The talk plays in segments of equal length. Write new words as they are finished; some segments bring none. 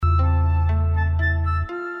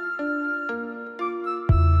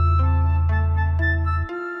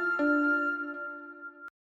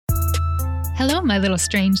Hello, my little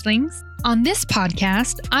strangelings. On this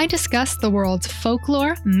podcast, I discuss the world's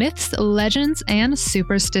folklore, myths, legends, and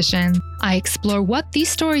superstition. I explore what these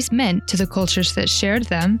stories meant to the cultures that shared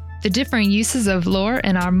them, the different uses of lore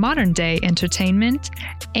in our modern-day entertainment,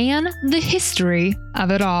 and the history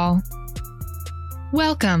of it all.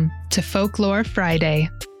 Welcome to Folklore Friday.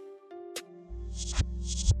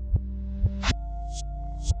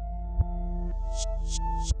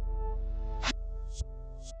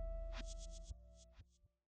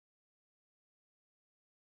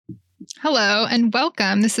 Hello and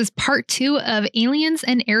welcome. This is part 2 of Aliens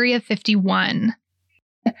and Area 51.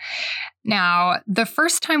 Now, the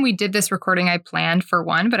first time we did this recording, I planned for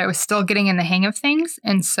one, but I was still getting in the hang of things.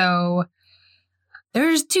 And so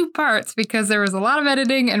there's 2 parts because there was a lot of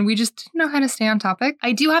editing and we just didn't know how to stay on topic.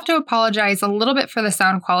 I do have to apologize a little bit for the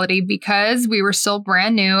sound quality because we were still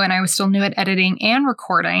brand new and I was still new at editing and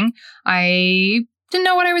recording. I didn't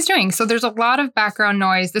know what I was doing. So there's a lot of background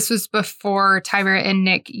noise. This was before Tyra and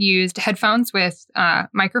Nick used headphones with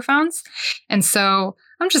microphones. And so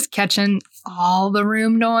I'm just catching all the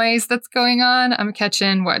room noise that's going on. I'm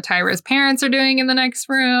catching what Tyra's parents are doing in the next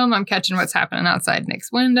room. I'm catching what's happening outside Nick's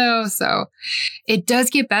window. So it does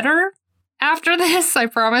get better after this, I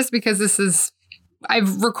promise, because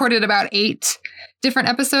I've recorded about 8 different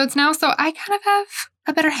episodes now. So I kind of have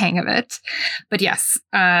a better hang of it. But yes,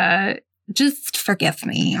 just forgive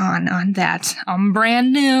me on that. I'm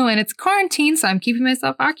brand new and it's quarantine, so I'm keeping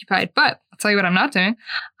myself occupied. But I'll tell you what I'm not doing.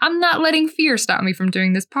 I'm not letting fear stop me from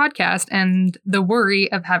doing this podcast and the worry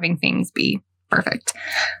of having things be perfect.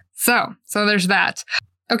 So there's that.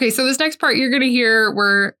 Okay, so this next part you're going to hear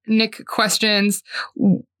where Nick questions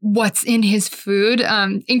what's in his food.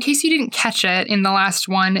 In case you didn't catch it in the last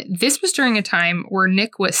one, this was during a time where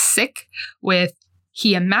Nick was sick with,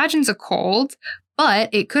 he imagines a cold,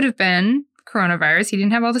 but it could have been coronavirus. He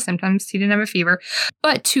didn't have all the symptoms. He didn't have a fever.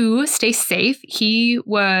 But to stay safe, he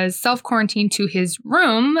was self-quarantined to his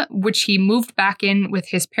room, which he moved back in with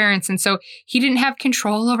his parents. And so he didn't have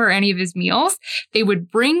control over any of his meals. They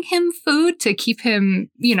would bring him food to keep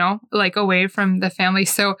him, away from the family.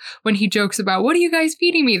 So when he jokes about, what are you guys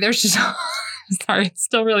feeding me? There's just, sorry, it's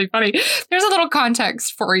still really funny. There's a little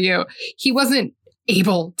context for you. He wasn't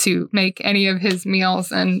able to make any of his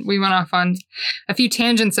meals. And we went off on a few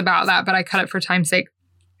tangents about that, but I cut it for time's sake.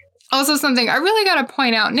 Also, something I really got to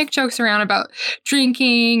point out, Nick jokes around about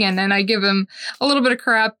drinking, and then I give him a little bit of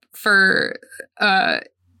crap for,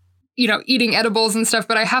 eating edibles and stuff,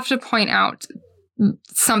 but I have to point out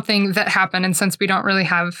something that happened. And since we don't really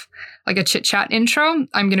have like a chit chat intro,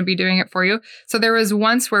 I'm going to be doing it for you. So there was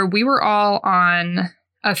once where we were all on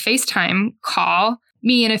a FaceTime call,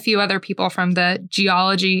 me and a few other people from the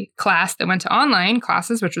geology class that went to online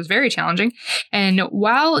classes, which was very challenging. And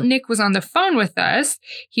while Nick was on the phone with us,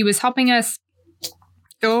 he was helping us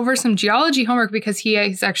go over some geology homework because he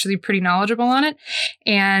is actually pretty knowledgeable on it.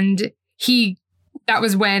 And that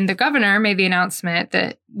was when the governor made the announcement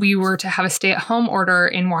that we were to have a stay-at-home order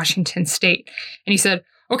in Washington state. And he said,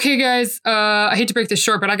 okay, guys, I hate to break this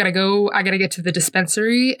short, but I gotta go. I gotta get to the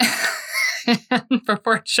dispensary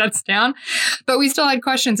before it shuts down. But we still had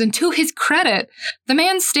questions. And to his credit, the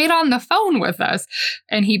man stayed on the phone with us.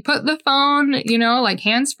 And he put the phone,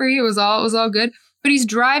 hands-free. It was all good. But he's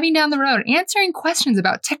driving down the road, answering questions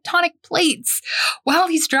about tectonic plates while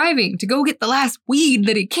he's driving to go get the last weed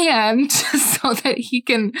that he can so that he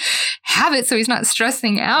can have it so he's not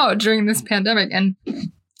stressing out during this pandemic. And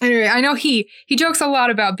anyway, I know he jokes a lot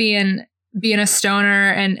about being a stoner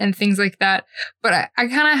and things like that. But I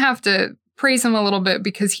kind of have to praise him a little bit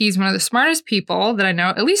because he's one of the smartest people that I know,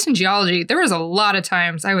 at least in geology. There was a lot of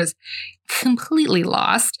times I was completely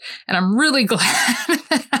lost, and I'm really glad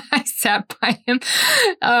that I sat by him,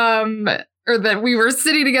 or that we were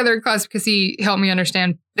sitting together in class because he helped me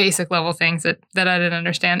understand basic level things that I didn't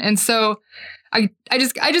understand. And so I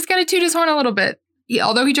just got to toot his horn a little bit.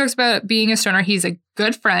 Although he jokes about being a stoner, he's a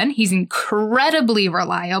good friend. He's incredibly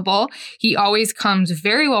reliable. He always comes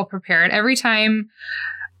very well prepared every time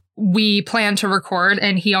we plan to record,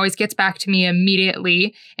 and he always gets back to me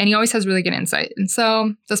immediately, and he always has really good insight. And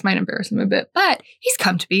so this might embarrass him a bit, but he's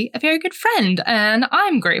come to be a very good friend, and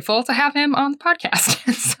I'm grateful to have him on the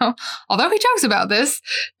podcast. So although he jokes about this,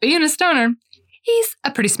 being a stoner, he's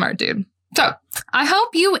a pretty smart dude. So I hope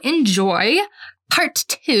you enjoy part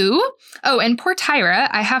 2. Oh, and poor Tyra,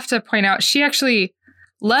 I have to point out, she actually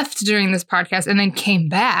left during this podcast and then came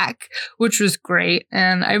back, which was great.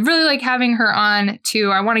 And I really like having her on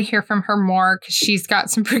too. I want to hear from her more because she's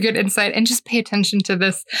got some pretty good insight. And just pay attention to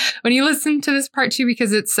this when you listen to this part 2,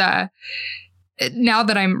 because it's now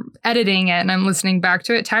that I'm editing it and I'm listening back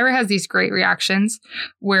to it, Tyra has these great reactions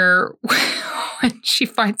where when she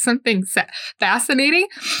finds something fascinating,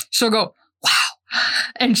 she'll go, wow.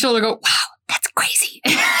 And she'll go, wow, that's crazy.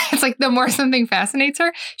 It's like the more something fascinates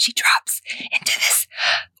her, she drops into this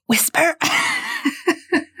whisper.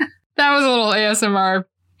 That was a little ASMR.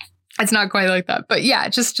 It's not quite like that, but yeah,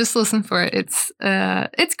 just listen for it. It's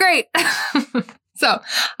great. So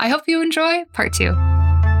I hope you enjoy part 2.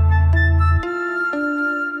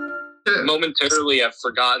 Momentarily, I've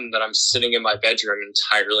forgotten that I'm sitting in my bedroom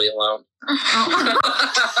entirely alone.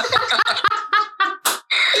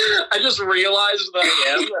 I just realized that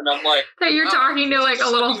I am, and I'm like, that you're talking to like a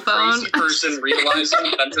little phone. Crazy person realizing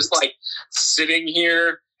that I'm just like sitting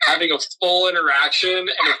here having a full interaction, and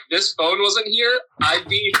if this phone wasn't here, I'd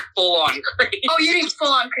be full on crazy. Oh, you'd be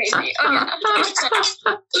full on crazy. Oh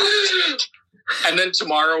yeah. And then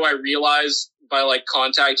tomorrow, I realized by like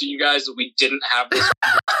contacting you guys that we didn't have this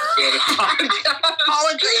podcast. All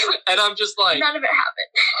a dream. And I'm just like, none of it happened.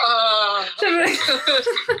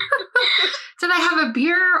 Did I have a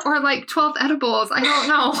beer or like 12 edibles? I don't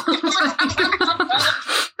know.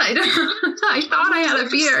 I thought I had a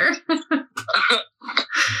beer.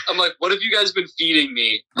 I'm like, what have you guys been feeding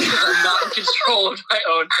me? I'm not in control of my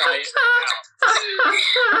own diet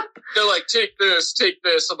now. They're like, take this.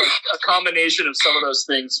 I'm like, a combination of some of those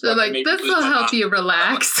things. They're like, this will help you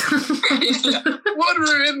relax. Yeah. What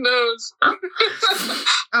are in those?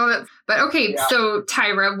 But okay, yeah. So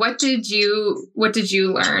Tyra, what did you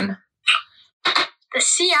learn? The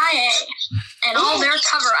CIA and all their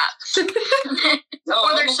cover-ups.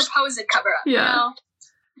 Or their supposed cover-up. Yeah. You know?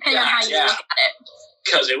 Depending on how you look at it.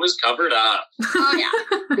 Because it was covered up. Oh, yeah.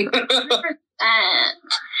 100%. And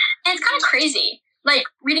it's kind of crazy. Like,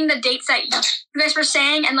 reading the dates that you guys were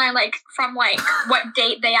saying, and then, like, from, like, what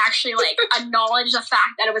date they actually, like, acknowledge the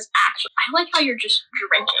fact that it was actually... I like how you're just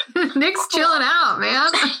drinking. Nick's chilling out,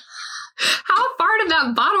 man. How far did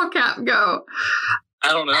that bottle cap go?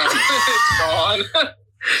 I don't know. It's gone.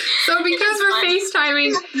 So because we're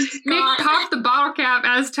FaceTiming, Nick popped the bottle cap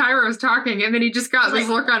as Tyra was talking, and then he just got this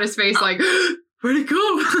look on his face like, where'd it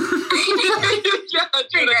go? Yeah,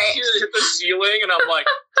 dude, I hit the ceiling, and I'm like,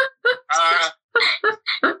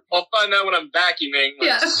 I'll find out when I'm vacuuming,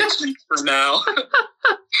 like 6 weeks from now.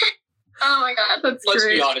 Oh my God. That's Let's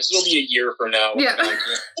great. be honest, it'll be a year from now. Yeah.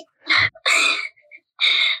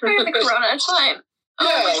 We're in the Corona time. Yeah.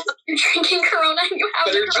 Oh, you're drinking Corona and you have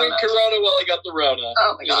Better the Corona. drink Corona while I got the Rona.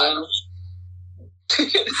 Oh my God.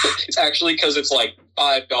 It's actually because it's like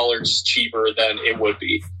 $5 cheaper than it would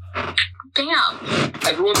be. Damn.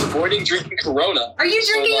 Everyone's avoiding drinking Corona. Are you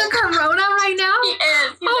drinking a Corona right now? He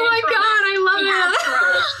is. He's Oh my God, I love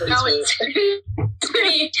it. No, it's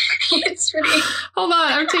pretty. It's pretty. Hold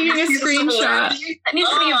on, I'm taking a screenshot. That needs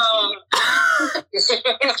to be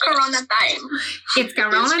it's Corona time. It's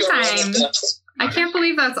Corona time. I can't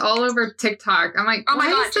believe that's all over TikTok. I'm like, oh my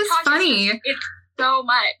God, is this TikTok funny? It's so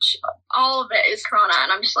much. All of it is Corona,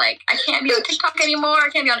 and I'm just like, I can't be on TikTok anymore. I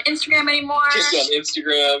can't be on Instagram anymore. Can't be on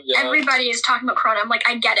Instagram. Yeah. Everybody is talking about Corona. I'm like,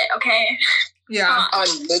 I get it. Okay. Yeah, I'm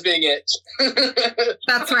living it.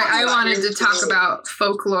 That's right. I wanted to talk about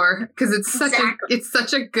folklore because it's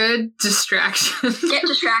such a good distraction. Get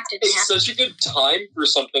distracted. It's such a good time for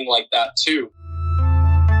something like that too.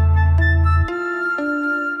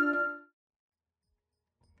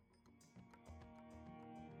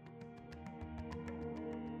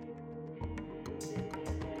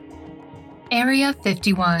 Area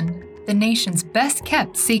 51, the nation's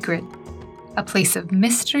best-kept secret. A place of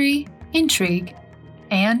mystery, intrigue,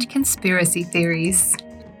 and conspiracy theories.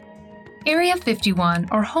 Area 51,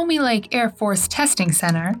 or Homie Lake Air Force Testing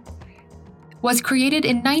Center, was created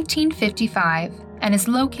in 1955 and is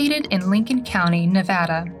located in Lincoln County,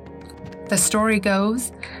 Nevada. The story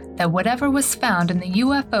goes that whatever was found in the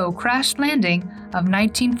UFO crash landing of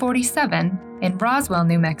 1947 in Roswell,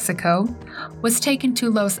 New Mexico, was taken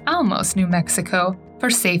to Los Alamos, New Mexico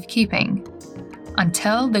for safekeeping,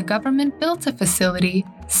 until the government built a facility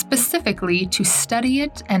specifically to study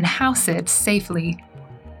it and house it safely.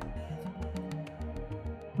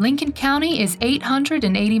 Lincoln County is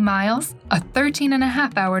 880 miles, a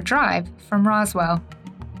 13.5-hour drive from Roswell.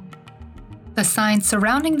 The signs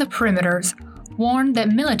surrounding the perimeters warn that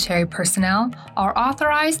military personnel are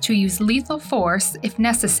authorized to use lethal force if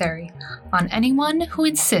necessary on anyone who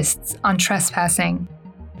insists on trespassing.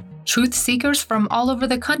 Truth seekers from all over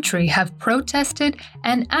the country have protested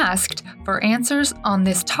and asked for answers on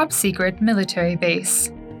this top-secret military base.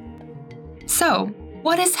 So,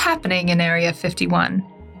 what is happening in Area 51?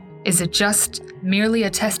 Is it just merely a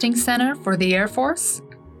testing center for the Air Force?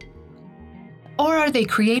 Or are they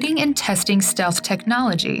creating and testing stealth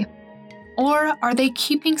technology? Or are they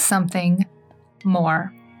keeping something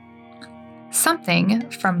more? Something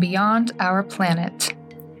from beyond our planet.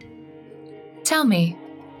 Tell me,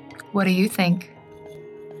 what do you think?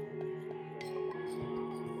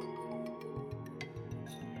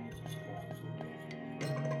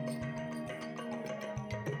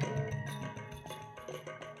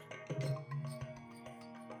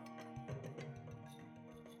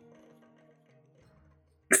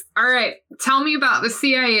 All right, tell me about the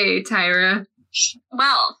CIA, Tyra.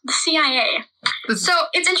 Well, the CIA. So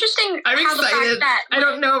it's interesting I'm how excited. the fact that I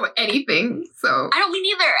don't know anything, so. I don't mean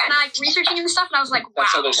either. And I like researching and stuff, and I was like, wow.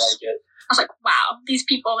 That's how they like it. I was like, wow, these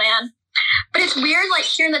people, man. But it's weird, like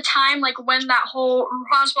hearing the time, like when that whole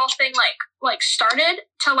Roswell thing, like started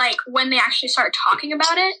to like when they actually started talking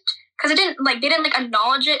about it, because they didn't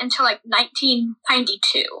acknowledge it until like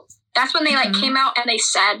 1992. That's when they like came out and they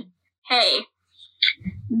said, hey,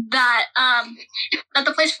 that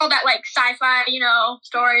the place for all that like sci-fi,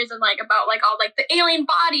 stories and like about like all like the alien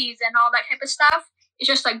bodies and all that type of stuff is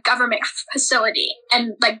just like government facility,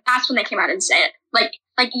 and like that's when they came out and said it. Like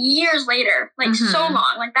years later, like so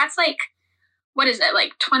long. Like that's like, what is it?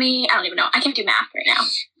 Like 20, I don't even know. I can't do math right now.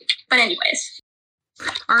 But anyways.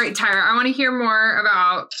 All right, Tyra, I want to hear more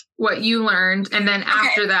about what you learned. And then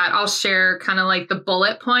after that, I'll share kind of like the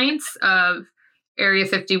bullet points of Area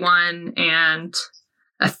 51 and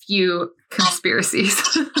a few conspiracies.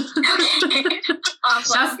 Okay.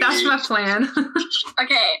 Awesome. That's my plan.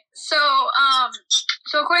 Okay. So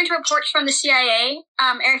according to reports from the CIA,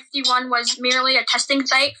 Area 51 was merely a testing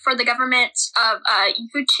site for the governments of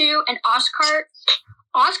U2 and Oscar?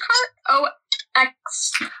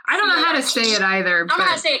 O-X. I don't know how to say it either. I don't know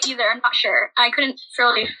how to say it either. I'm not sure. I couldn't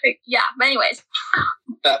really yeah, but anyways.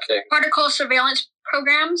 That thing. Particle surveillance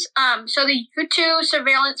programs. So the U2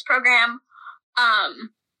 surveillance program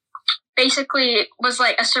basically was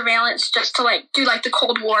like a surveillance just to like do like the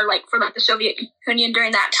Cold War, like for like the Soviet Union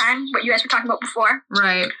during that time, what you guys were talking about before.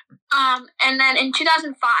 Right. And then in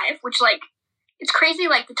 2005, which like, it's crazy,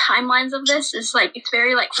 like the timelines of this is like, it's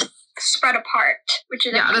very like spread apart, which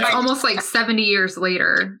is that's almost like 70 years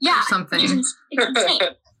later or something. It's insane.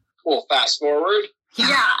 Well, fast forward.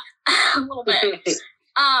 Yeah, a little bit.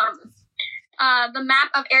 The map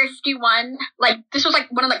of Area 51, like this was like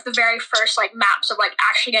one of like the very first like maps of like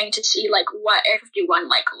actually getting to see like what Area 51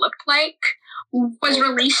 like looked like, was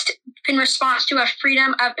released in response to a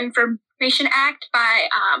Freedom of Information Act by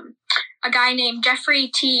a guy named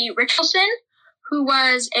Jeffrey T. Richardson, who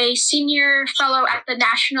was a senior fellow at the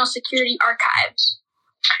National Security Archives.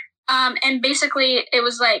 And basically it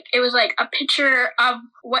was like a picture of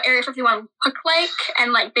what Area 51 looked like,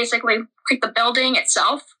 and like basically like the building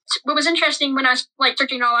itself. What was interesting when I was like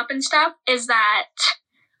searching it all up and stuff is that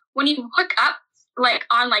when you look up like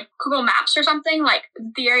on like Google Maps or something, like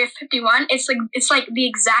the Area 51, it's like the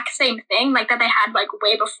exact same thing like that they had like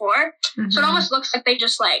way before. So it almost looks like they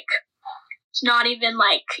just like, it's not even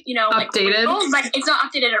like, updated. Like it's not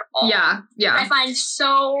updated at all. Yeah. I find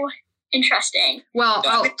so interesting. Well,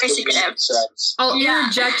 I'll interject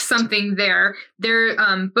something there. There,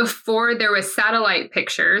 before there was satellite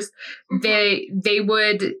pictures, they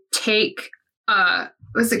would take,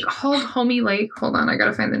 was it called Homey Lake? Hold on, I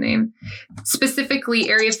gotta find the name. Specifically,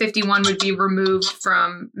 Area 51 would be removed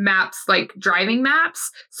from maps, like driving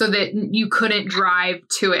maps, so that you couldn't drive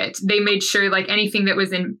to it. They made sure like anything that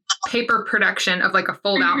was in paper production of like a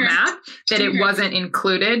fold-out map, that it wasn't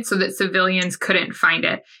included so that civilians couldn't find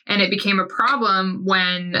it. And it became a problem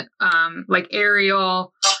when like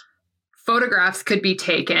aerial photographs could be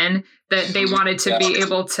taken, that they wanted to be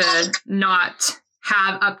able to not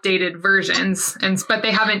have updated versions, but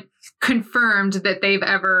they haven't confirmed that they've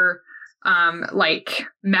ever like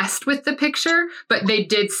messed with the picture. But they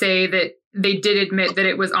did say that they did admit that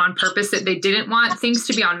it was on purpose, that they didn't want things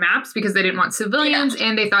to be on maps because they didn't want civilians,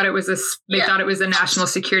 and they thought it was thought it was a national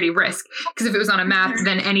security risk, because if it was on a map,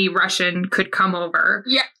 then any Russian could come over,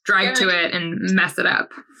 drive to it, and mess it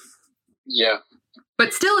up. Yeah.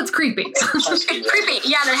 But still, it's creepy. It's creepy.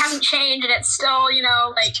 Yeah, that hasn't changed, and it's still,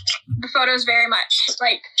 like, the photo's very much,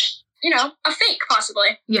 like, a fake,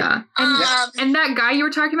 possibly. Yeah. And that guy you were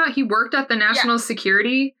talking about, he worked at the National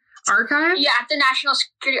Security Archive? Yeah, at the National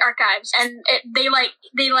Security Archives. And they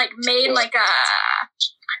made, like,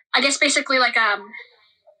 I guess, basically, like,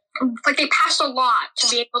 they passed a law to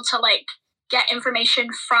be able to, like, get information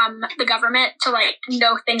from the government to, like,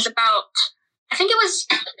 know things about... I think it was,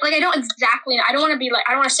 like, I don't want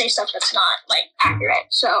to say stuff that's not, like, accurate.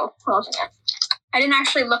 So, hold on a second. I didn't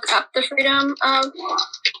actually look up the Freedom of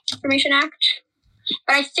Information Act.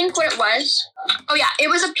 But I think what it was, it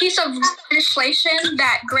was a piece of legislation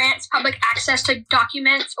that grants public access to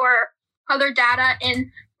documents or other data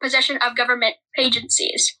in possession of government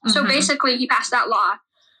agencies. Mm-hmm. So basically, he passed that law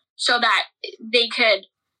so that they could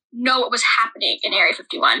know what was happening in Area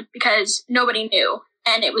 51 because nobody knew.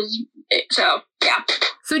 And so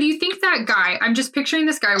do you think that guy, I'm just picturing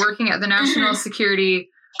this guy working at the National Security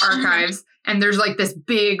Archives, and there's like this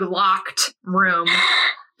big locked room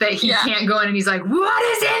that he can't go in, and he's like, what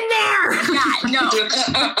is in there? Yeah, no.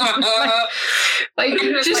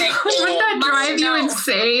 wouldn't that drive you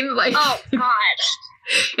insane? Like, oh, God.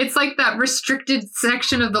 It's like that restricted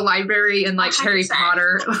section of the library in like 100%. Harry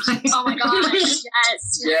Potter. Oh my God,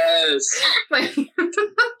 yes.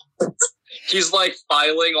 He's like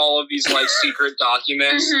filing all of these like secret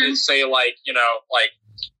documents that say like,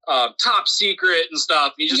 top secret and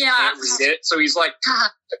stuff. He just can't read it. So he's like, God,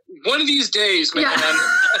 one of these days, man.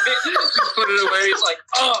 Just put it away. He's like,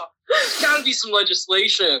 oh, there's gotta be some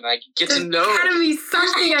legislation I can get to know. There's gotta be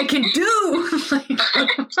something I can do.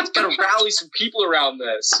 Gotta rally some people around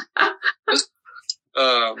this.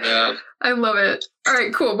 Oh man, I love it. All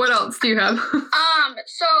right, cool. What else do you have? So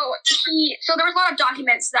there was a lot of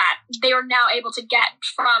documents that they were now able to get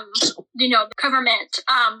from the government.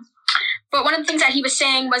 But one of the things that he was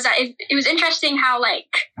saying was that it was interesting how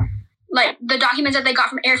like the documents that they got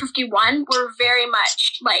from Area 51 were very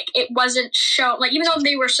much like it wasn't shown, like even though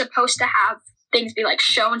they were supposed to have things be like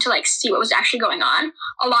shown to like see what was actually going on,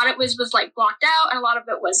 a lot of it was like blocked out, and a lot of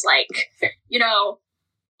it was like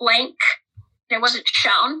blank. It wasn't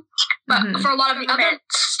shown, but for a lot of the other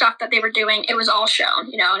stuff that they were doing, it was all shown,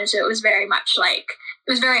 and so it was very much like,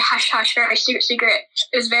 it was very hush-hush, very secret.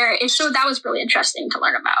 So that was really interesting to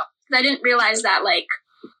learn about. I didn't realize that, like,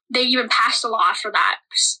 they even passed a law for that,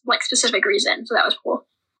 like, specific reason, so that was cool.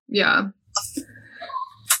 Yeah.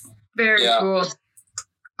 Very cool.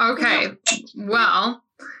 Okay, well,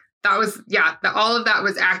 that was, all of that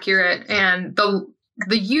was accurate, and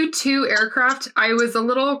the U-2 aircraft, I was a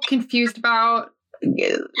little confused about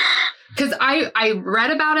because I read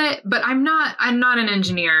about it, but I'm not an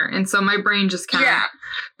engineer, and so my brain just kind of.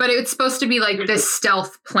 But it's supposed to be like this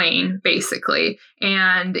stealth plane, basically,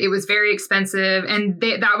 and it was very expensive, and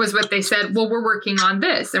that was what they said. Well, we're working on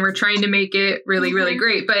this, and we're trying to make it really, really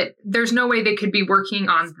great, but there's no way they could be working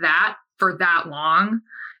on that for that long.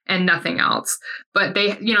 And nothing else. But they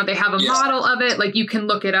have a model of it. Like, you can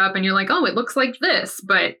look it up and you're like, oh, it looks like this.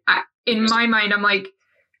 But in my mind, I'm like,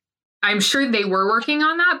 I'm sure they were working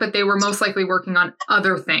on that, but they were most likely working on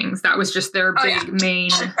other things. That was just their main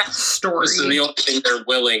story. This is the only thing they're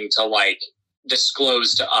willing to, like,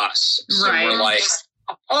 disclose to us. So we're like,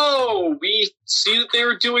 oh, we see that they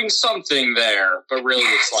were doing something there. But really,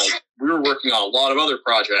 it's like, we were working on a lot of other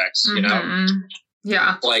projects, you know?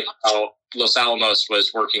 Yeah. Like how Los Alamos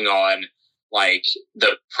was working on like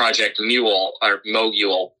the Project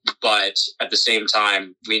Mogul, but at the same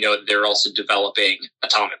time, we know that they're also developing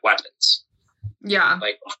atomic weapons. Yeah.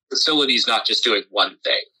 Like, the facility's not just doing one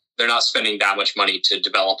thing. They're not spending that much money to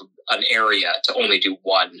develop an area to only do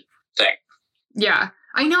one thing. Yeah,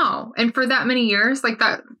 I know. And for that many years, like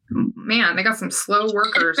that, man, they got some slow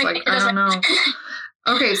workers. Like, I don't know.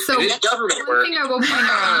 Okay, so one thing I will point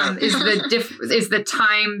out is the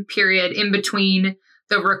time period in between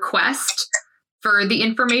the request for the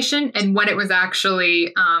information and when it was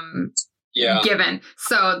actually given.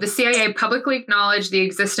 So the CIA publicly acknowledged the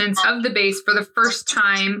existence of the base for the first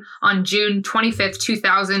time on June 25th,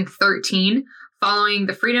 2013, following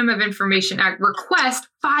the Freedom of Information Act request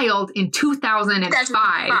filed in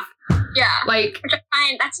 2005. Yeah, like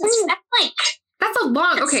that's a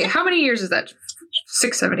long. Okay, how many years is that?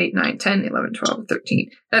 6, 7, 8, 9, 10, 11, 12,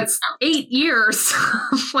 13. That's 8 years.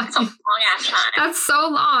 Like, that's a long ass time. That's so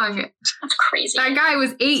long. That's crazy. That guy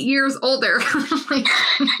was 8 years older. Like,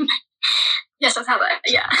 yes, that's how that,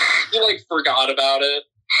 He, like, forgot about it.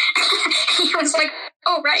 He was like,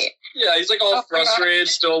 oh, right. Yeah, he's, like, all frustrated,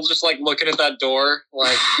 still just, like, looking at that door.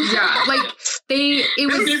 Like, yeah, like, it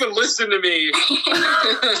didn't even listen to me.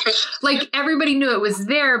 Like, everybody knew it was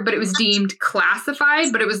there, but it was deemed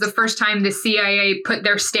classified. But it was the first time the CIA put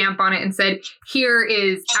their stamp on it and said, here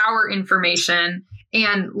is our information.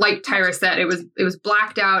 And like Tyra said, it was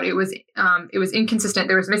blacked out. It was inconsistent.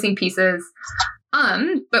 There was missing pieces.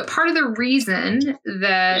 But part of the reason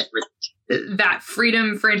that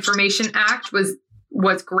Freedom for Information Act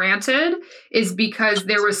was granted is because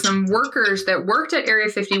there was some workers that worked at Area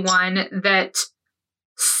 51 that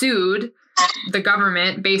sued the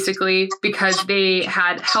government basically because they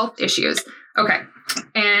had health issues. Okay.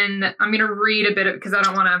 And I'm going to read a bit of, because I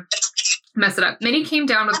don't want to mess it up. Many came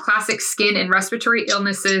down with classic skin and respiratory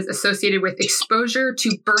illnesses associated with exposure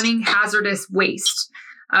to burning hazardous waste.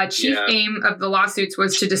 Chief aim of the lawsuits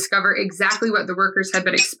was to discover exactly what the workers had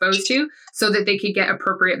been exposed to so that they could get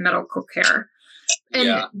appropriate medical care.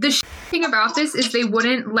 And the thing about this is they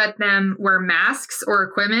wouldn't let them wear masks or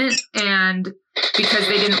equipment, and because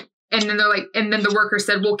they didn't. And then they're like, and then the worker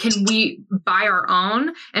said, well, can we buy our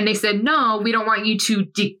own? And they said, no, we don't want you to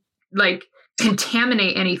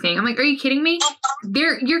contaminate anything. I'm like, are you kidding me?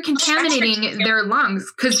 You're contaminating their lungs,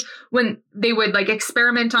 because when they would like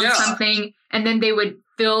experiment on something, and then they would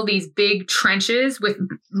fill these big trenches with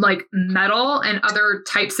like metal and other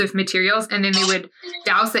types of materials, and then they would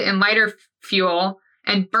douse it in lighter fuel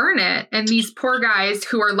and burn it. And these poor guys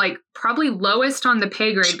who are like probably lowest on the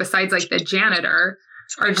pay grade besides like the janitor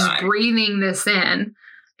are just breathing this in.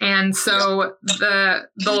 And so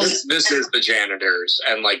this is the janitors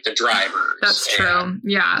and like the drivers. That's true.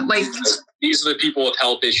 Yeah. Like these are the people with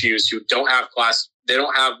health issues who don't have they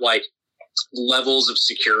don't have like levels of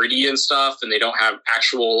security and stuff, and they don't have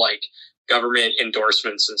actual like government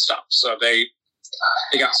endorsements and stuff. So they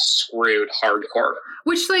got screwed hardcore.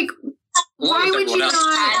 Which like why would you not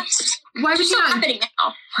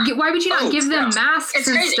give them masks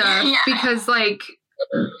and stuff? Yeah. Because like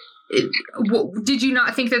did you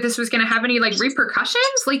not think that this was going to have any like repercussions?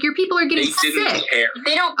 Like your people are getting sick. Care.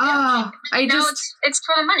 They don't. It's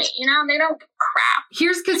for the money. You know, they don't crap.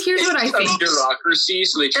 Here's what I think. Bureaucracy.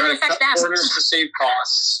 So they try to cut corners to save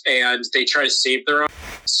costs, and they try to save their own.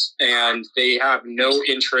 And they have no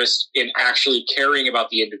interest in actually caring about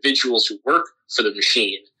the individuals who work for the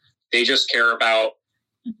machine. They just care about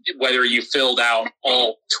whether you filled out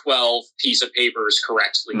all 12 piece of papers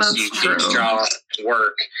correctly. That's so you true. do your job and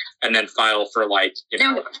work and then file for like,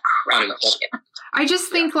 I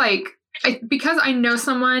just think like, because I know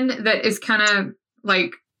someone that is kind of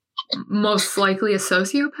like most likely a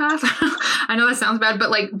sociopath. I know that sounds bad,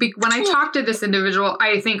 but like when I talk to this individual,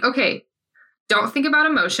 I think, okay, don't think about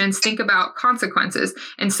emotions, think about consequences.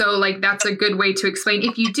 And so like, that's a good way to explain,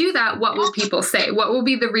 if you do that, what will people say? What will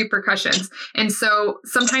be the repercussions? And so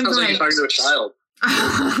sometimes when you're talking to a child.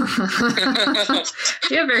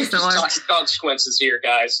 Yeah, very similar. Consequences here,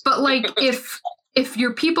 guys. But like, if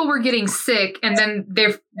your people were getting sick and then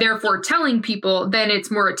they're therefore telling people, then it's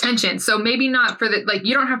more attention. So maybe not for the, like,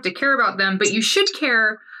 you don't have to care about them, but you should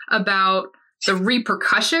care about the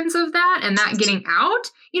repercussions of that and that getting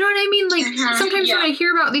out. You know what I mean? Like sometimes when I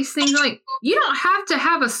hear about these things, like, you don't have to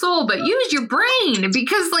have a soul, but use your brain,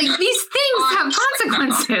 because like these things have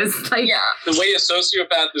consequences. Like the way a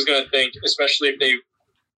sociopath is going to think, especially if they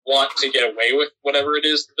want to get away with whatever it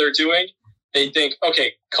is that they're doing, they think,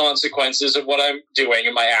 okay, consequences of what I'm doing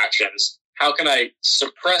and my actions. How can I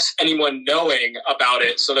suppress anyone knowing about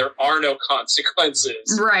it so there are no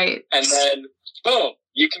consequences? Right. And then, boom,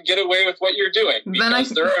 you can get away with what you're doing because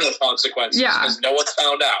there are no consequences because no one's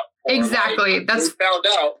found out. Or exactly. Like, that's found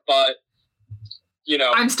out, but you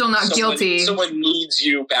know, I'm still not guilty. Someone needs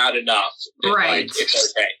you bad enough. That, right. Like,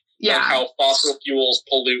 it's okay. Yeah. Like how fossil fuels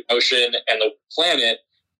pollute the ocean and the planet,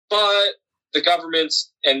 but the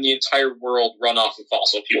governments and the entire world run off of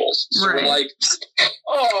fossil fuels. So we're like,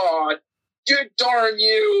 oh, good darn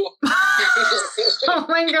you. Oh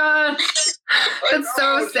my God. That's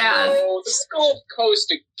so sad. No, the Gulf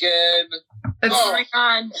Coast again. Oh my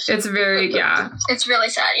God. It's very, It's really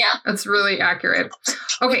sad, It's really accurate.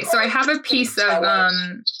 Okay, so I have a piece of,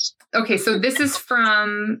 okay, so this is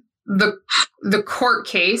from the court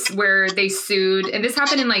case where they sued, and this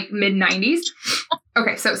happened in like mid-90s.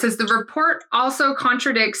 Okay, so it says the report also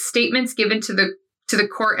contradicts statements given to the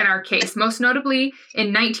court in our case. Most notably,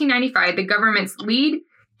 in 1995, the government's lead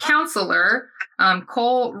counselor,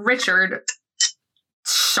 Cole Richard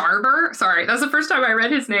Sharber. Sorry, that's the first time I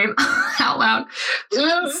read his name out loud.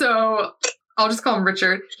 So I'll just call him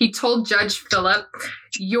Richard. He told Judge Phillip,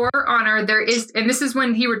 Your Honor, there is, and this is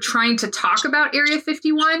when he were trying to talk about Area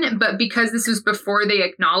 51, but because this was before they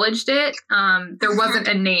acknowledged it, there wasn't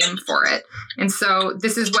a name for it. And so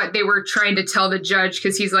this is what they were trying to tell the judge,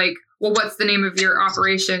 because he's like, well, what's the name of your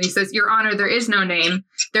operation? He says, Your Honor, there is no name.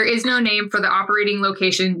 There is no name for the operating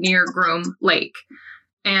location near Groom Lake.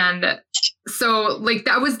 And so like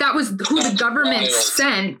that was who the government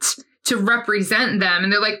sent to represent them.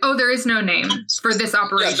 And they're like, oh, there is no name for this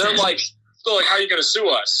operation. Yeah, they're like, how are you going to sue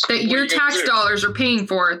us? That your tax dollars are paying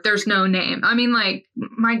for, there's no name. I mean, like,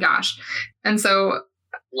 my gosh. And so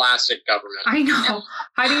classic government. I know.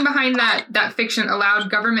 Hiding behind that fiction allowed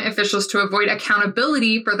government officials to avoid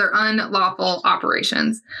accountability for their unlawful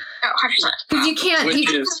operations. Oh, 100%. Because you can't. Which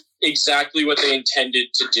is exactly what they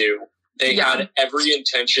intended to do. They had every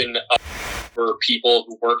intention of were people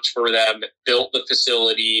who worked for them, built the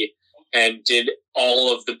facility, and did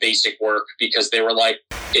all of the basic work because they were like,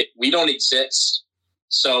 we don't exist.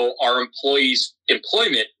 So our employees'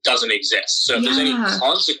 employment doesn't exist. So if there's any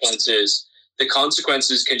consequences, the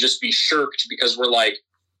consequences can just be shirked because we're like,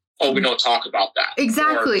 oh, we don't talk about that.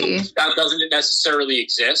 Exactly. Or, that doesn't necessarily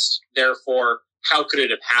exist. Therefore, how could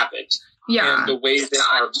it have happened? Yeah. And the way that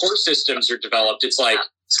our court systems are developed, it's like,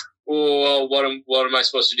 well, what am I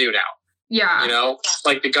supposed to do now? Yeah. You know,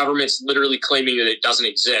 like the government's literally claiming that it doesn't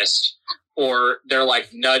exist, or they're like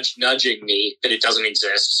nudging me that it doesn't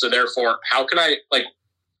exist. So therefore, how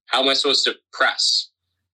am I supposed to press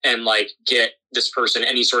and like get this person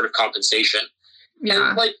any sort of compensation? Yeah.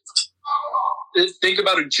 And, like, think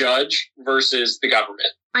about a judge versus the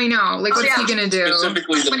government. I know. Like, what's he gonna do?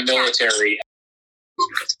 Specifically the military.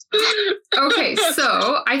 Okay,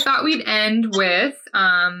 so I thought we'd end with,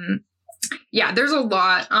 there's a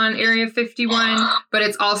lot on Area 51, but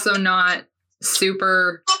it's also not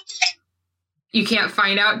super, you can't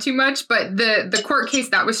find out too much, but the court case,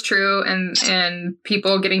 that was true, and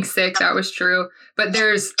people getting sick, that was true, but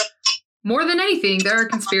there's more than anything, there are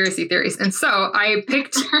conspiracy theories. And so I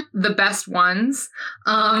picked the best ones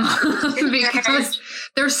because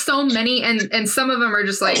there's so many, and some of them are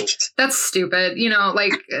just like, that's stupid, you know,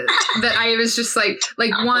 like that I was just like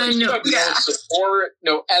one. You have no support,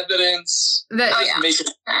 no evidence. That making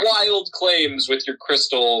wild claims with your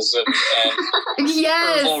crystals and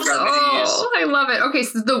yes. herbal remedies. Oh, I love it. Okay,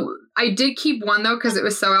 so I did keep one though because it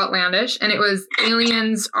was so outlandish, and it was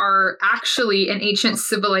aliens are actually an ancient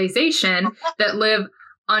civilization that live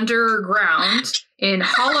underground in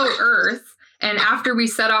hollow earth, and after we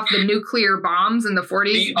set off the nuclear bombs in the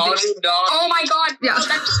 40s, oh my god, yeah.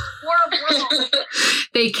 That's horrible.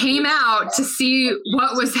 They came out to see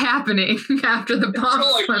what was happening after the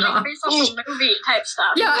bombs went off. Based off movie type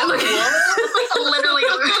stuff. Yeah, it's like literally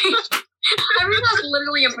a movie. Everything that's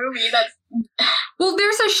literally a movie. Well,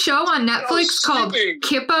 there's a show on Netflix called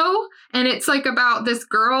Kippo, and it's like about this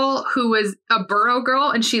girl who was a burrow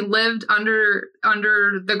girl, and she lived under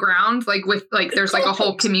the ground, like with like there's like a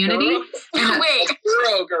whole community. And wait,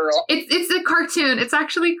 burrow girl. It's a cartoon. It's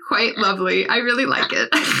actually quite lovely. I really like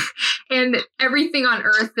it. And everything on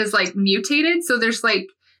Earth is like mutated, so there's like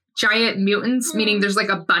giant mutants, meaning there's like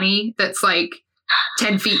a bunny that's like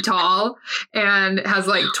 10 feet tall and has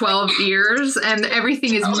like 12 ears, and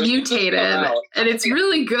everything is mutated, and it's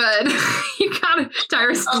really good. You gotta,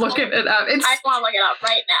 Tyrus, looking it up. I want to look it up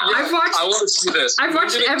right now. I want to see this. I've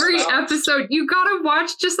watched every episode. You gotta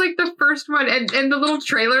watch just like the first one, and the little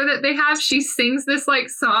trailer that they have, she sings this like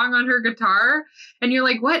song on her guitar, and you're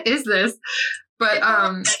like, what is this? But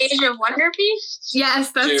Age of Wonder Beasts?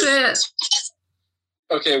 Yes, that's it.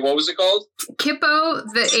 Okay, what was it called? Kippo,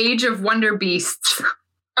 The Age of Wonder Beasts.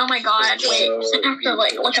 Oh my god, wait. I have to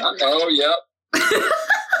like look it up. Oh, yep.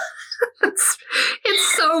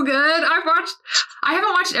 It's so good. I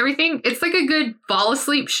haven't watched everything. It's like a good fall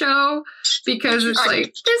asleep show because it's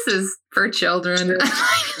like, this is for children.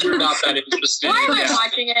 You're not that interested. Why am I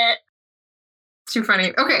watching it? It's too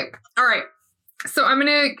funny. Okay. All right. So I'm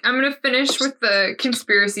gonna finish with the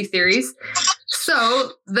conspiracy theories.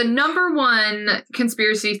 So the number one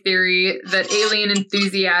conspiracy theory that alien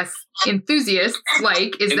enthusiasts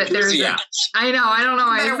like is that there's I don't know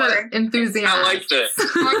why I said enthusiast. I liked it.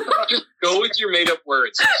 Just go with your made up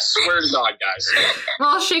words. I swear to God, guys.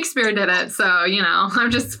 Well, Shakespeare did it, so you know, I'm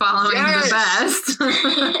just following the best.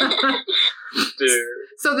 Dude.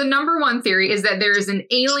 So the number one theory is that there is an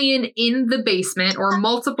alien in the basement, or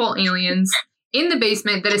multiple aliens in the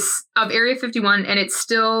basement that is of Area 51, and it's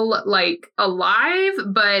still like alive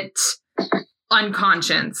but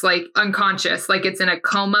unconscious, like it's in a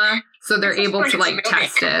coma, so they're able to like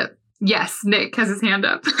test it. Yes, Nick has his hand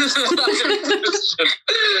up.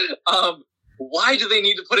 Why do they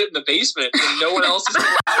need to put it in the basement when no one else is allowed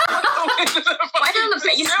to go into the Why in the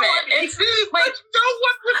basement? It's like no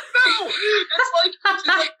one would know. It's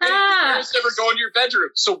like hey, your parents never go into your bedroom,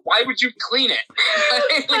 so why would you clean it?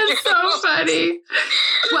 That's so funny.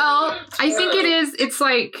 Well, I think it is. It's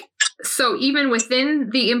like, so even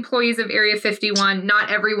within the employees of Area 51,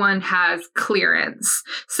 not everyone has clearance.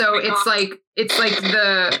 So it's like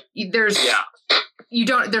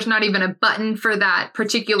there's not even a button for that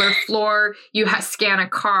particular floor. You scan a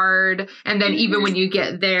card, and then even when you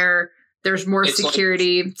get there, there's more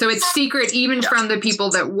security. So it's secret even from the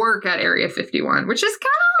people that work at Area 51, which is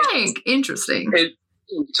kind of like interesting.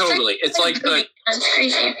 Totally. It's like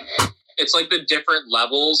the different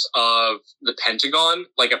levels of the Pentagon.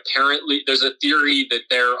 Like apparently there's a theory that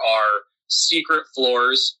there are secret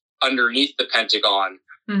floors underneath the Pentagon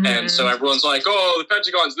Mm-hmm. And so everyone's like, oh, the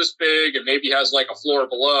Pentagon's this big and maybe has like a floor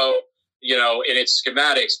below, you know, in its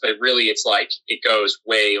schematics, but really it's like it goes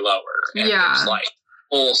way lower. And it's like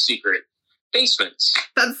full secret basements.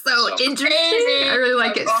 That's so interesting. I really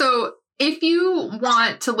like it. So if you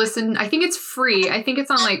want to listen, I think it's free. I think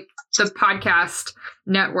it's on like the podcast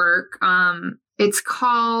network. It's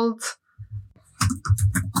called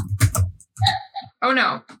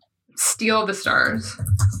Steal the Stars.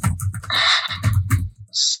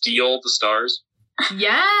 Steal the Stars?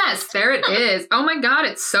 Yes, there it is. Oh my God,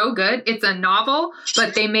 it's so good. It's a novel,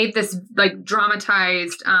 but they made this like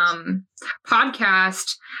dramatized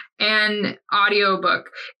podcast and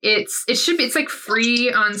audiobook. It's like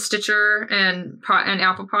free on Stitcher and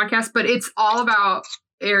Apple Podcasts, but it's all about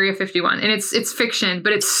Area 51, and it's fiction,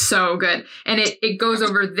 but it's so good. And it goes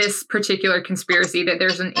over this particular conspiracy that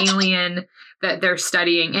there's an alien that they're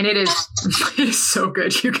studying, and it is so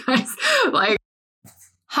good, you guys. Like,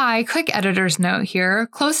 hi, quick editor's note here.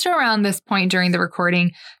 Close to around this point during the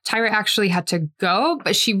recording, Tyra actually had to go,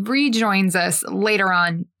 but she rejoins us later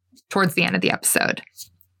on towards the end of the episode.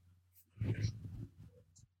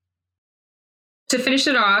 To finish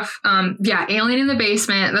it off, Alien in the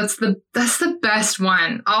Basement. That's the best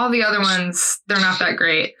one. All the other ones, they're not that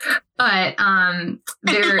great, but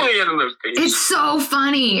it's so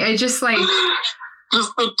funny. It just like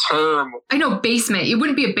just the term. I know, basement. It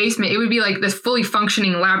wouldn't be a basement. It would be like this fully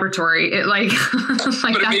functioning laboratory. It like,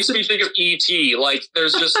 but it makes me think of E.T. Like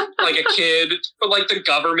there's just like a kid, but like the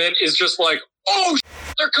government is just like, oh,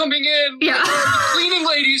 they're coming in. Yeah. Cleaning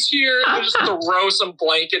ladies here. And just throw some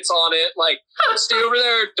blankets on it. Like, stay over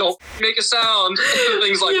there. Don't make a sound. And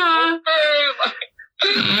things like,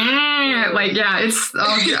 it's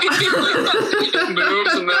it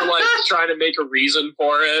moves and they're like trying to make a reason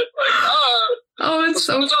for it. Like, it's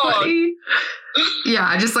so funny.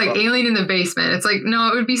 Yeah, just like Alien in the Basement. It's like, no,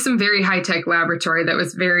 it would be some very high-tech laboratory that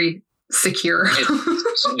was very secure.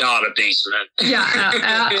 It's not a basement.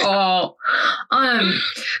 At all.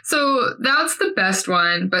 So that's the best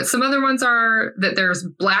one, but some other ones are that there's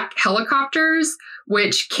black helicopters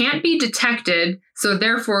which can't be detected, so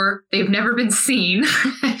therefore they've never been seen.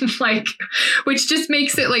 Like, which just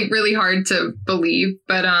makes it like really hard to believe,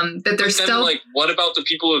 but that they're still like, what about the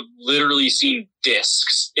people who've literally seen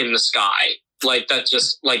discs in the sky, like that,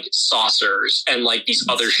 just like saucers and like these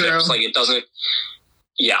other ships? Like, it doesn't.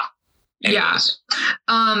 Anyways.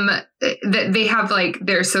 That they have like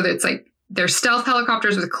they're stealth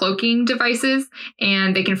helicopters with cloaking devices,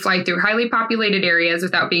 and they can fly through highly populated areas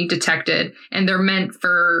without being detected, and they're meant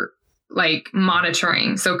for like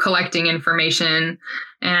monitoring, so collecting information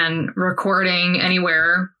and recording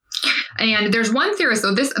anywhere. And there's one theorist,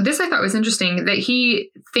 though, this I thought was interesting, that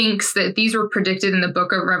he thinks that these were predicted in the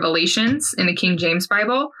Book of Revelations in the King James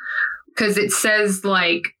Bible, because it says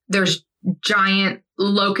like there's giant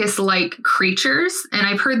locust-like creatures. And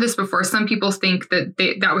I've heard this before. Some people think that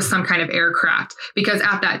that was some kind of aircraft, because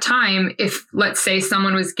at that time, if let's say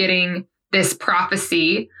someone was getting this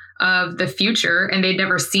prophecy of the future and they'd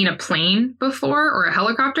never seen a plane before or a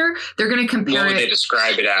helicopter, they're going to compare it. They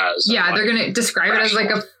describe it as. Yeah, they're going to describe it as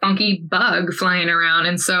like a funky bug flying around.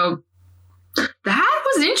 And so that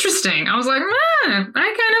was interesting. I was like, I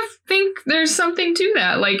kind of think there's something to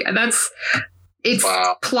that. Like it's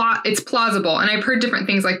plausible. And I've heard different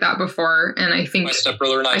things like that before. And I think my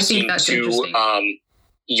stepbrother and I have seen two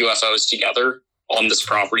UFOs together on this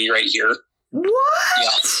property right here.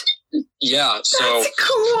 What? Yeah. So that's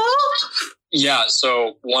cool. Yeah.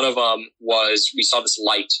 So one of them was, we saw this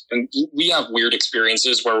light, and we have weird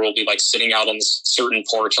experiences where we'll be like sitting out on this certain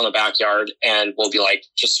porch on the backyard, and we'll be like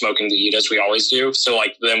just smoking weed as we always do. So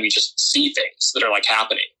like then we just see things that are like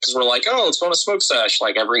happening, because we're like, oh, let's go on a smoke sesh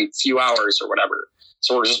like every few hours or whatever.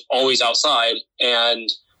 So we're just always outside, and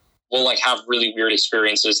we'll like have really weird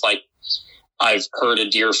experiences. Like I've heard a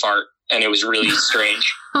deer fart, and it was really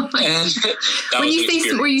strange. Oh my and when you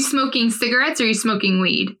say, were you smoking cigarettes or are you smoking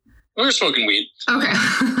weed? We were smoking weed. Okay.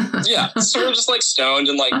 Yeah. So we're just like stoned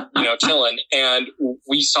and like, chilling. And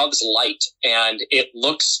we saw this light, and it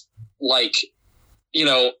looks like,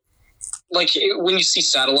 when you see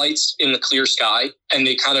satellites in the clear sky, and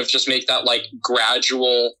they kind of just make that like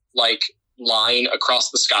gradual like line across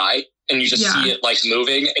the sky, and you just see it like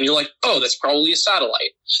moving, and you're like, oh, that's probably a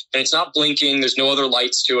satellite. And it's not blinking. There's no other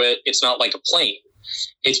lights to it. It's not like a plane.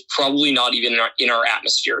 It's probably not even in our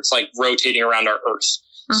atmosphere. It's like rotating around our Earth.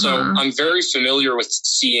 So I'm very familiar with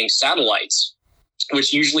seeing satellites,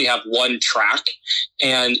 which usually have one track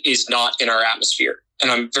and is not in our atmosphere. And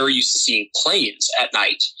I'm very used to seeing planes at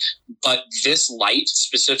night. But this light,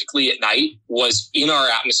 specifically at night, was in our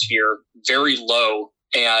atmosphere, very low,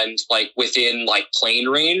 and like within like plane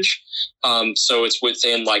range. So it's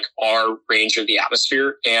within like our range of the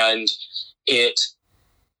atmosphere, and it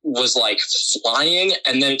was like flying,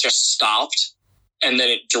 and then it just stopped, and then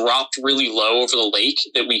it dropped really low over the lake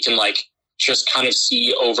that we can like just kind of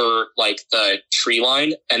see over like the tree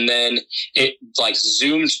line. And then it like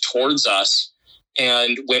zoomed towards us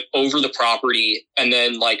and went over the property, and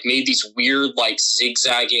then like made these weird like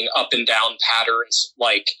zigzagging up and down patterns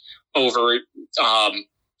like over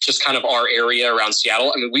just kind of our area around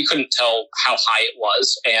Seattle. I mean, we couldn't tell how high it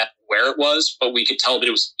was and where it was, but we could tell that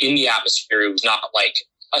it was in the atmosphere. It was not like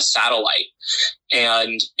a satellite,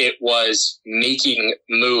 and it was making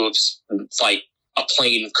moves like a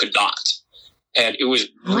plane could not. And it was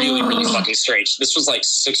really, really fucking strange. This was like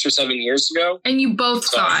 6 or 7 years ago. And you both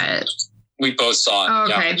saw it. We both saw it.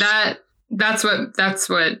 Okay, yeah. That's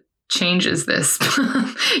what changes this.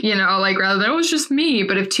 You know, like rather than it was just me,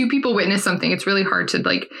 but if two people witness something, it's really hard to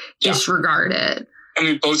like disregard it. And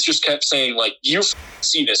we both just kept saying like, "You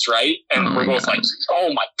see this, right?" And we're both like,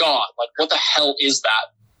 "Oh my God, like what the hell is that?"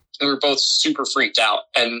 And we were both super freaked out,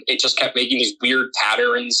 and it just kept making these weird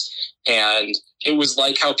patterns. And it was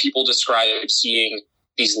like how people describe seeing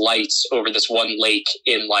these lights over this one lake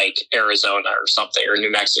in like Arizona or something, or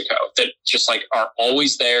New Mexico, that just like are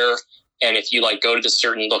always there. And if you like go to the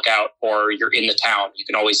certain lookout or you're in the town, you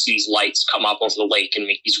can always see these lights come up over the lake and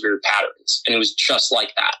make these weird patterns. And it was just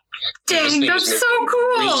like that. Dang, that's so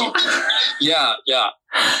cool. Yeah.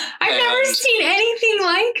 I've never seen anything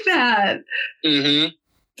like that.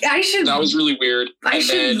 Mm-hmm. That was really weird. I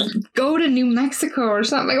should go to New Mexico or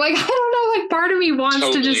something. Like, I don't know, like part of me wants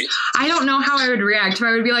to just, I don't know how I would react if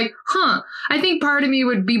I would be like, I think part of me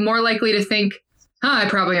would be more likely to think, I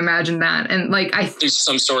probably imagined that. And like, there's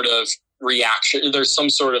some sort of reaction. There's some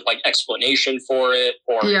sort of like explanation for it,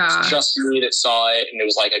 or it's just me that saw it. And it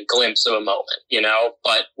was like a glimpse of a moment, you know,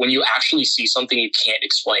 but when you actually see something you can't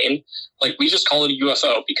explain, like we just call it a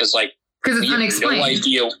UFO because it's unexplained. No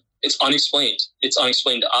idea. It's unexplained. It's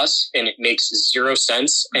unexplained to us, and it makes zero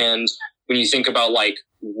sense. And when you think about like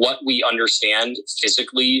what we understand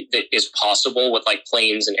physically that is possible with like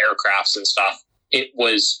planes and aircrafts and stuff, it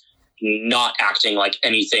was not acting like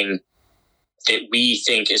anything that we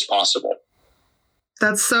think is possible.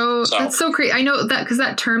 That's so crazy. I know that because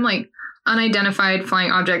that term like unidentified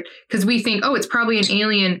flying object, because we think, it's probably an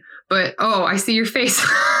alien, but I see your face.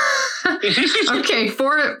 Okay,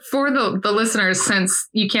 for the listeners, since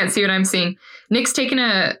you can't see what I'm seeing, Nick's taking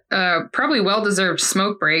a probably well-deserved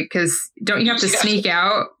smoke break, because don't you have to sneak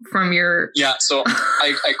out from your... Yeah, so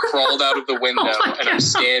I crawled out of the window and I'm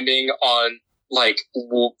standing on like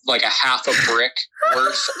a half a brick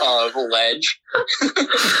worth of ledge.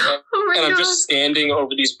 And I'm just standing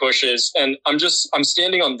over these bushes, and I'm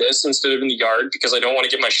standing on this instead of in the yard because I don't want to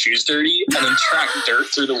get my shoes dirty and then track dirt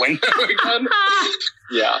through the window again.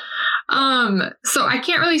 Yeah. So I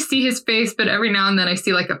can't really see his face, but every now and then I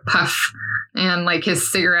see like a puff and like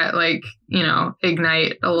his cigarette, like, you know,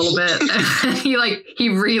 ignite a little bit. And he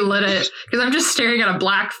relit it because I'm just staring at a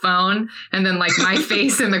black phone and then like my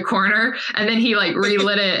face in the corner. And then he like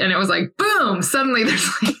relit it and it was like, boom, suddenly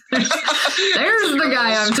there's the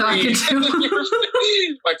guy I'm talking to.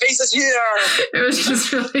 My face is here. It was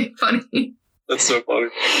just really funny. That's so funny.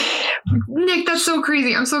 Nick, that's so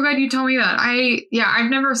crazy. I'm so glad you told me that. I've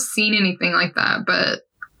never seen anything like that, but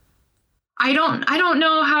I don't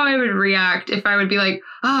know how I would react if I would be like,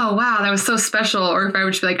 oh, wow, that was so special. Or if I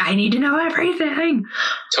would just be like, I need to know everything.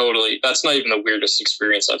 Totally. That's not even the weirdest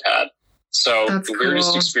experience I've had. So the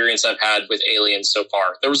weirdest experience I've had with aliens so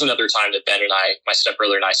far, there was another time that Ben and I, my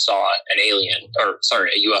stepbrother and I, saw a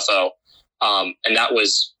UFO. And that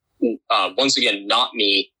was, once again, not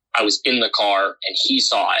me. I was in the car and he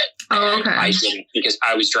saw it. Oh, okay. I didn't, because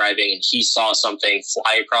I was driving and he saw something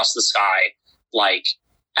fly across the sky, like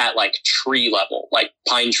at like tree level, like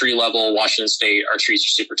pine tree level. Washington State, our trees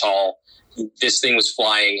are super tall. This thing was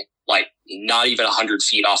flying like not even 100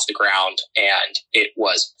 feet off the ground, and it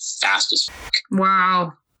was fast as fuck.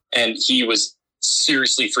 Wow. And he was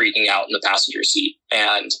seriously freaking out in the passenger seat.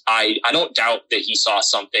 And I don't doubt that he saw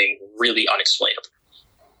something really unexplainable.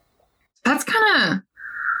 That's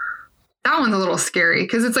that one's a little scary,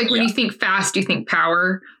 because it's like when you think fast, you think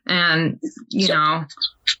power, and you know.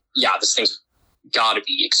 Yeah, this thing's got to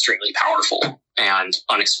be extremely powerful and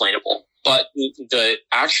unexplainable. But the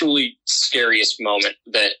actually scariest moment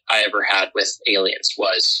that I ever had with aliens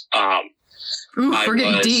was, we're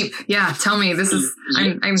getting deep. Yeah, tell me. This is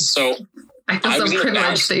I feel so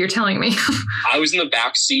privileged that you're telling me. I was in the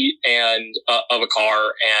back seat of a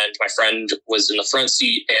car, and my friend was in the front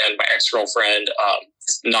seat, and my ex-girlfriend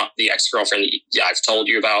not the ex-girlfriend I've told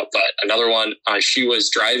you about, but another one. She was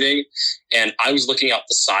driving, and I was looking out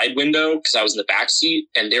the side window because I was in the back seat,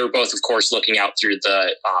 and they were both, of course, looking out through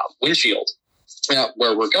the windshield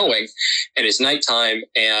where we're going. And it's nighttime,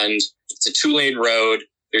 and it's a 2-lane road.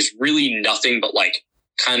 There's really nothing but like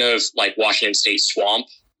kind of like Washington State swamp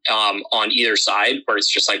on either side, where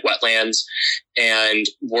it's just like wetlands. And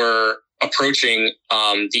we're approaching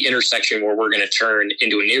the intersection where we're going to turn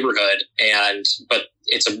into a neighborhood, but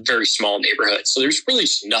it's a very small neighborhood, so there's really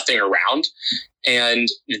just nothing around. And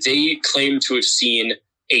they claim to have seen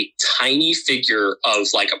a tiny figure of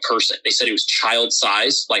like a person. They said it was child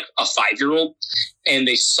size, like a 5-year-old, and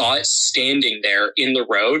they saw it standing there in the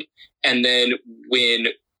road. And then when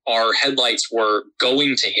our headlights were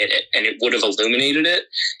going to hit it and it would have illuminated it,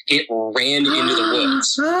 it ran into the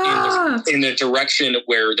woods in the direction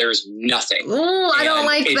where there's nothing. Oh, I don't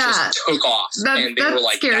like it that. Just took off. And they that were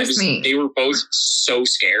like, scares me. They were both so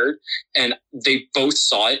scared, and they both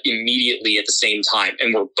saw it immediately at the same time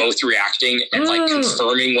and were both reacting and like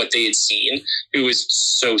confirming what they had seen. It was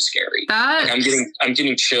so scary. Like, I'm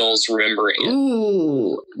getting chills remembering it.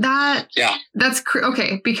 Ooh, that's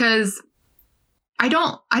okay, because I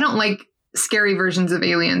don't like scary versions of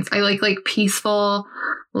aliens. I like peaceful,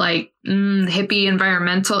 like hippie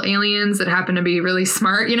environmental aliens that happen to be really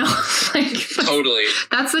smart, you know? Like, totally.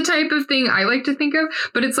 That's the type of thing I like to think of.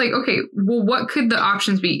 But it's like, okay, well, what could the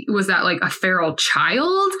options be? Was that like a feral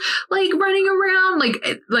child like running around?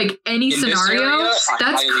 Like any scenario?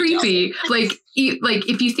 That's creepy. Like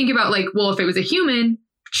if you think about like, well, if it was a human,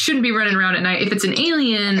 shouldn't be running around at night. If it's an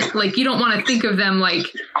alien, like you don't want to think of them like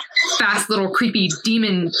fast little creepy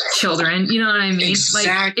demon children. You know what I mean?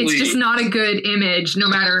 Exactly. Like it's just not a good image, no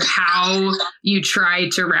matter how you try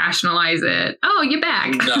to rationalize it. Oh, you're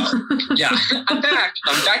back. No. Yeah, I'm back.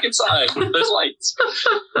 I'm back inside. There's lights.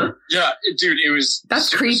 Yeah, dude, it was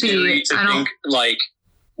that's creepy. Scary to think, like,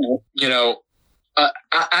 you know,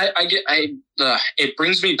 it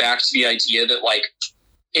brings me back to the idea that like,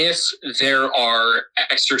 if there are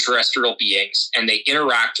extraterrestrial beings and they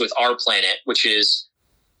interact with our planet, which is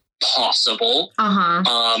possible,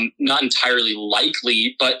 not entirely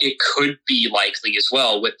likely, but it could be likely as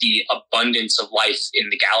well with the abundance of life in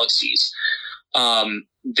the galaxies,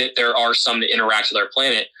 that there are some that interact with our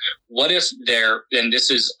planet. What if and this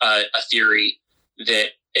is a theory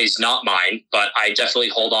that is not mine, but I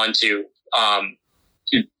definitely hold on to,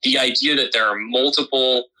 the idea that there are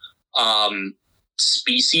multiple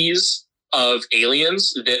species of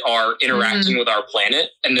aliens that are interacting with our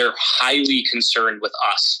planet, and they're highly concerned with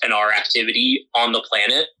us and our activity on the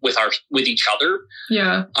planet with each other.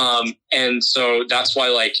 Yeah. And so that's why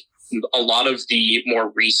like a lot of the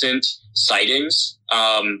more recent sightings,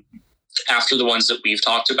 after the ones that we've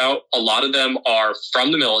talked about, a lot of them are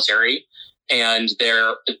from the military, and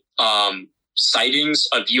they're sightings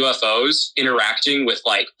of UFOs interacting with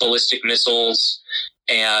like ballistic missiles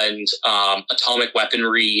and atomic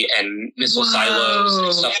weaponry and missile silos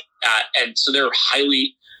and stuff like that. And so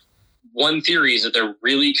one theory is that they're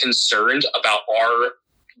really concerned about our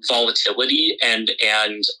volatility and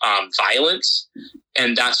violence.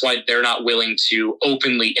 And that's why they're not willing to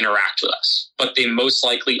openly interact with us. But they most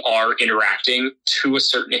likely are interacting to a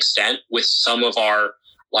certain extent with some of our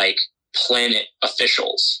like planet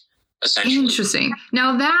officials, essentially. Interesting.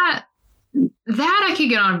 Now that I could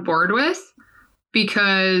get on board with,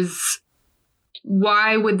 because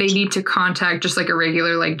why would they need to contact just like a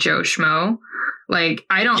regular like Joe Schmo? Like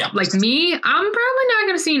like me, I'm probably not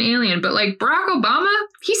going to see an alien, but like Barack Obama,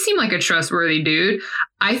 he seemed like a trustworthy dude.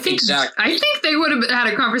 I think they would have had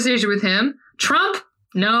a conversation with him. Trump,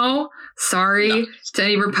 no, sorry to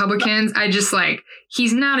any Republicans. I just like,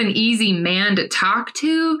 he's not an easy man to talk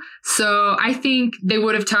to. So I think they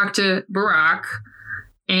would have talked to Barack,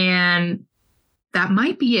 and that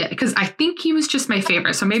might be it, because I think he was just my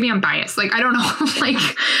favorite. So maybe I'm biased. Like, I don't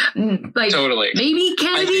know. like totally. Maybe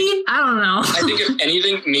Kennedy. I don't know. I think if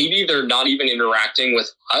anything, maybe they're not even interacting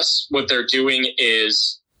with us. What they're doing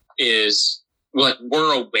is like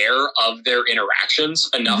we're aware of their interactions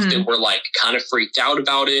enough that we're like kind of freaked out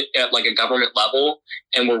about it at like a government level,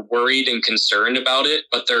 and we're worried and concerned about it.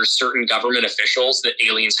 But there are certain government officials that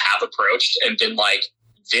aliens have approached and been like,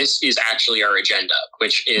 this is actually our agenda,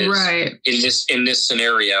 which is in this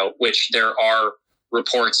scenario, which there are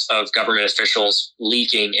reports of government officials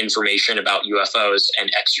leaking information about UFOs and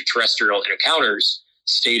extraterrestrial encounters,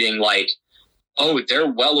 stating like, oh, they're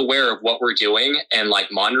well aware of what we're doing and like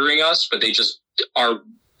monitoring us, but they just are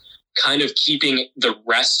kind of keeping the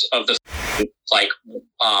rest of the like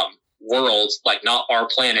world, like not our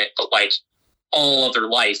planet, but like all other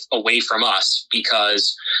life away from us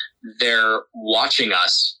because they're watching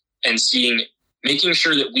us and making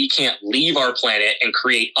sure that we can't leave our planet and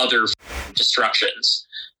create other destructions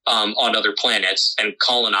on other planets and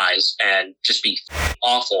colonize and just be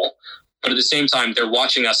awful. But at the same time, they're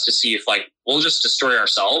watching us to see if like we'll just destroy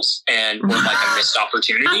ourselves and we're like a missed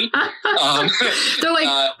opportunity. They're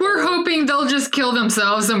like, we're hoping they'll just kill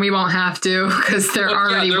themselves and we won't have to because they're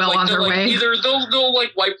already well on their way. Either they'll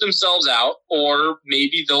like wipe themselves out, or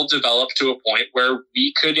maybe they'll develop to a point where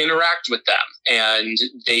we could interact with them and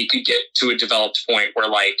they could get to a developed point where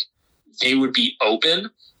like they would be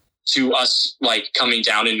open to us like coming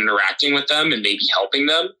down and interacting with them and maybe helping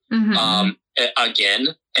them again.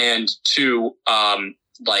 And two,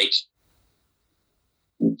 like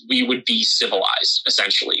we would be civilized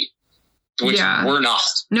essentially, which we're not.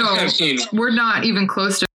 No, I mean, we're not even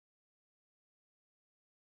close to.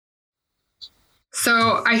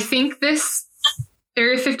 So I think this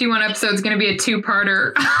Area 51 episode is going to be a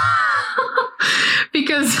 2-parter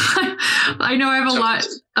because I know I have a lot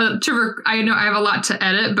I know I have a lot to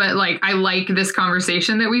edit, but like I like this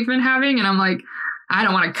conversation that we've been having, and I'm like, I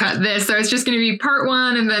don't want to cut this, so it's just going to be part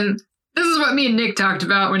 1, and then this is what me and Nick talked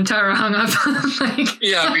about when Tyra hung up.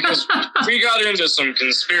 Yeah, because we got into some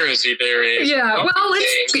conspiracy theories. Yeah, well,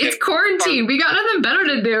 it's quarantine. We got nothing better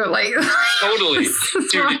to do. Like totally,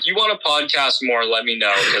 dude. If you want to podcast more, let me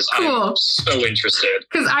know because I'm so interested.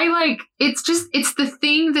 Because it's the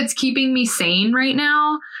thing that's keeping me sane right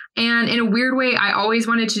now. And in a weird way, I always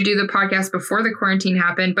wanted to do the podcast before the quarantine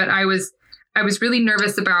happened, but I was really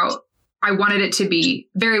nervous about. I wanted it to be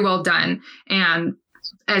very well done and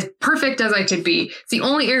as perfect as I could be. It's the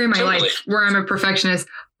only area of my life where I'm a perfectionist.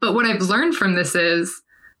 But what I've learned from this is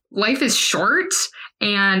life is short,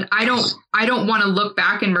 and I don't want to look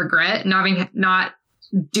back and regret not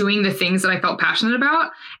doing the things that I felt passionate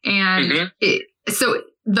about. And so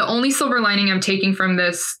the only silver lining I'm taking from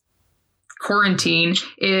this quarantine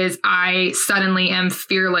is I suddenly am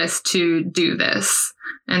fearless to do this.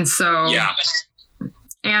 And so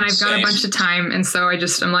and I've got a bunch of time. And so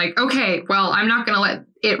I'm like, okay, well, I'm not going to let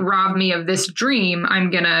it rob me of this dream.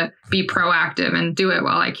 I'm going to be proactive and do it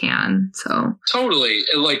while I can. So totally.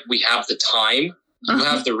 Like we have the time, you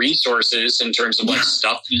have the resources in terms of like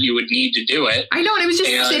stuff that you would need to do it. I know. And it was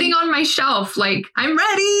just sitting on my shelf. Like, I'm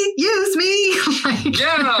ready. Use me. Like,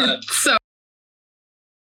 yeah. So.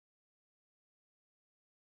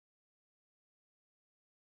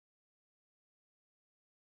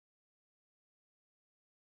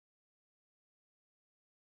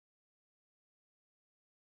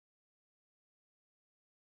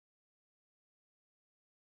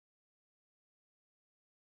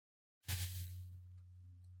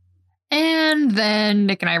 And then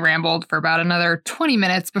Nick and I rambled for about another 20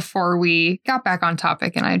 minutes before we got back on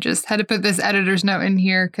topic. And I just had to put this editor's note in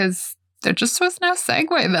here because there just was no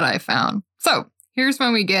segue that I found. So here's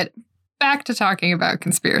when we get back to talking about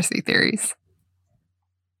conspiracy theories.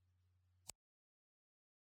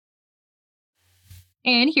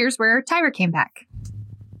 And here's where Tyra came back.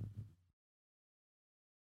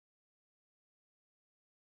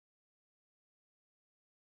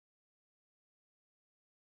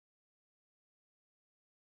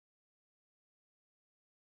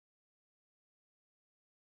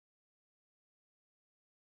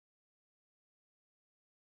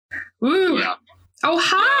 Ooh. Yeah. Oh,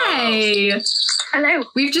 hi. Hello.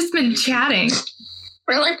 We've just been chatting.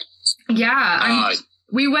 Really? Yeah.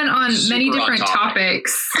 We went on many different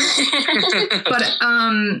topics. But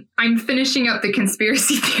I'm finishing up the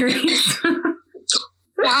conspiracy theories.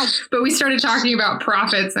 Wow. But we started talking about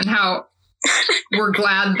prophets and how we're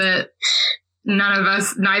glad that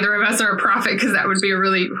neither of us are a prophet, because that would be a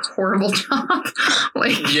really horrible job.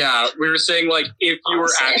 Yeah, we were saying like if you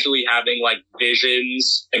were actually having like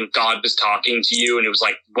visions and God was talking to you and it was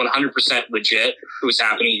like 100% legit, it was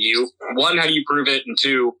happening to you. 1, how do you prove it? And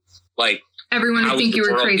 2, like everyone would think you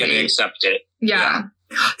were crazy. Gonna accept it. Yeah.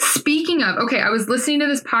 Speaking of, okay, I was listening to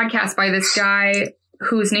this podcast by this guy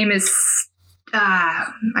whose name is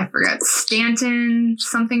I forgot, Stanton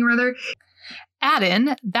something or other.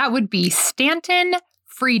 Add-in, that would be Stanton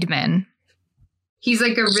Friedman. He's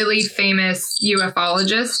like a really famous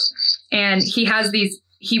ufologist, and he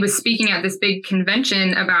was speaking at this big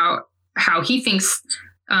convention about how he thinks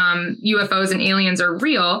UFOs and aliens are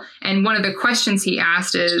real. And one of the questions he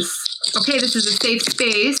asked is, okay, this is a safe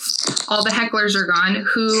space. All the hecklers are gone.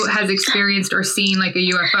 Who has experienced or seen like a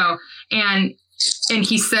UFO? And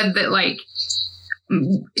he said that like,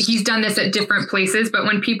 he's done this at different places, but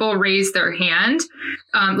when people raise their hand,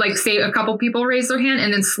 like say a couple people raise their hand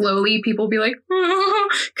and then slowly people be like,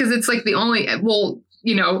 because it's like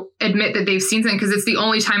admit that they've seen something because it's the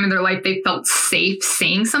only time in their life they felt safe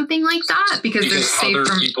saying something like that because they're safe other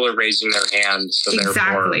from people are raising their hands. So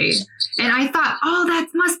exactly. And I thought, that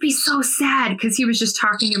must be so sad because he was just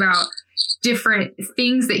talking about different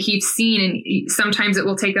things that he's seen. And sometimes it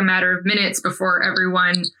will take a matter of minutes before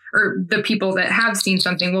everyone or the people that have seen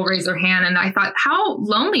something will raise their hand. And I thought, how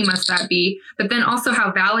lonely must that be? But then also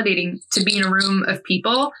how validating to be in a room of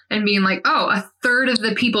people and being like, a third of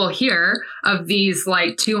the people here of these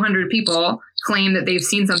like 200 people claim that they've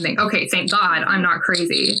seen something. Okay, thank God I'm not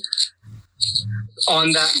crazy.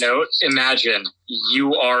 On that note, imagine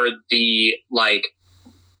you are the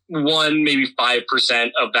 1, maybe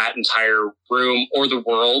 5% of that entire room or the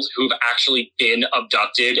world who've actually been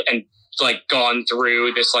abducted and gone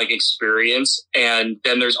through this experience. And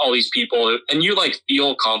then there's all these people and you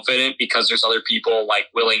feel confident because there's other people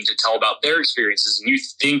willing to tell about their experiences and you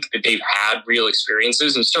think that they've had real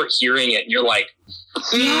experiences and start hearing it and you're like,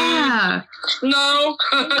 yeah, no.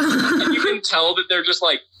 And you can tell that they're just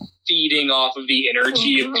feeding off of the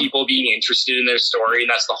energy of people being interested in their story.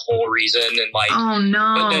 And that's the whole reason. And oh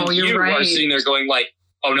no, but then you're right. are sitting there going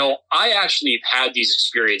oh no, I actually have had these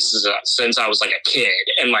experiences since I was a kid.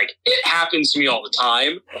 And it happens to me all the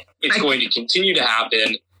time. It's going to continue to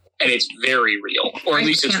happen. And it's very real. Or at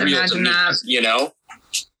least it's real to me,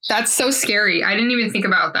 That's so scary. I didn't even think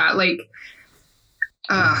about that.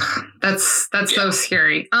 That's so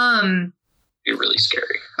scary. It's really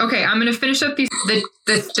scary. Okay, I'm going to finish up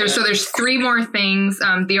so there's 3 more things.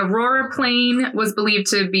 The Aurora plane was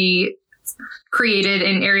believed to be created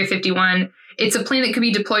in Area 51. It's a plane that could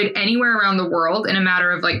be deployed anywhere around the world in a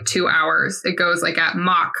matter of 2 hours. It goes at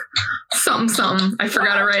Mach something. I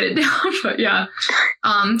forgot to write it down, but yeah.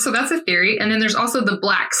 So that's a theory. And then there's also the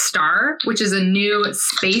Black Star, which is a new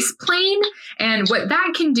space plane. And what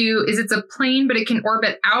that can do is it's a plane, but it can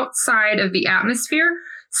orbit outside of the atmosphere.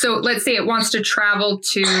 So let's say it wants to travel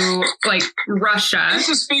to Russia. It's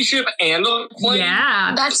a spaceship and a plane?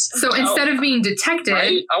 Yeah. So instead of being detected,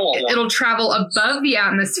 right? It'll travel above the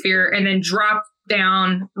atmosphere and then drop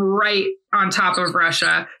down right on top of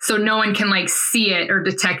Russia. So no one can see it or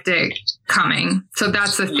detect it coming. So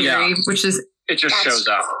that's a theory, which is... It just shows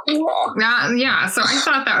up. Yeah. So I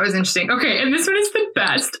thought that was interesting. Okay. And this one is the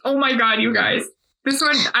best. Oh my God, you guys. This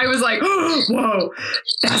one, I was like, oh, whoa,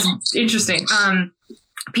 that's interesting.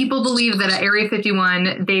 People believe that at Area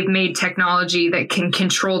 51, they've made technology that can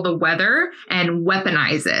control the weather and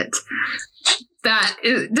weaponize it.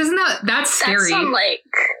 That's scary.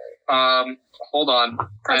 Hold on.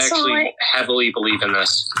 I actually heavily believe in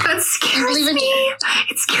this. That scares me.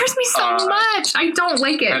 It scares me so much. I don't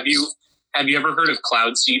like it. Have you ever heard of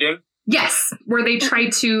cloud seeding? Yes, where they try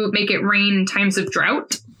to make it rain in times of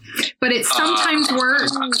drought. But it sometimes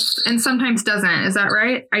works and sometimes doesn't. Is that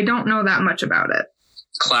right? I don't know that much about it.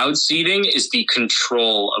 Cloud seeding is the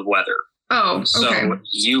control of weather. Oh, okay.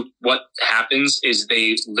 So what happens is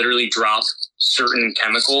they literally drop certain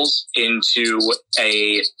chemicals into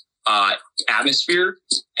a atmosphere,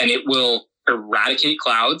 and it will eradicate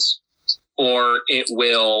clouds, or it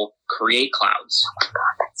will create clouds. Oh my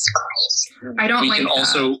God, that's crazy. I don't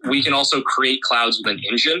We can also create clouds with an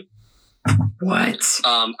engine. What?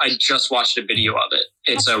 I just watched a video of it.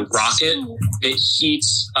 It's a rocket that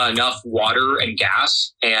heats enough water and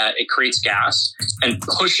gas, and it creates gas and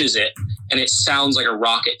pushes it, and it sounds like a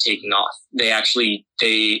rocket taking off. The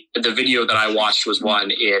video that I watched was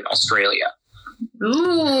one in Australia.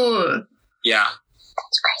 Ooh. Yeah.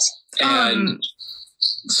 That's crazy. And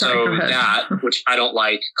so that, which I don't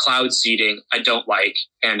like, cloud seeding, I don't like.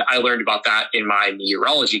 And I learned about that in my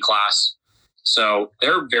meteorology class. So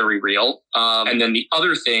they're very real. And then the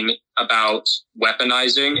other thing about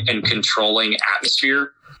weaponizing and controlling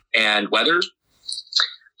atmosphere and weather.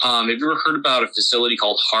 Have you ever heard about a facility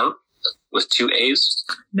called HAARP with 2 A's?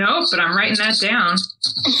 No, but I'm writing that down.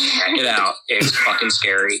 Check it out. It's fucking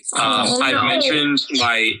scary. I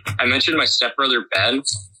mentioned my stepbrother, Ben.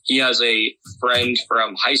 He has a friend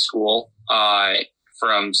from high school,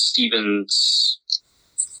 from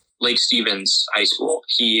Lake Stevens High School.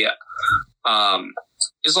 He is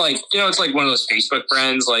it's like one of those Facebook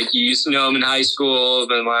friends, you used to know him in high school,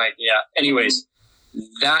 but anyways,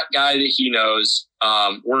 that guy that he knows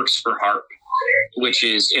works for HAARP, which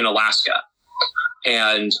is in Alaska,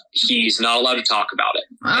 and he's not allowed to talk about it.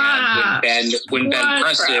 And when Ben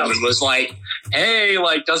pressed him and was like, hey,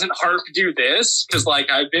 doesn't HAARP do this? Because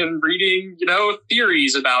I've been reading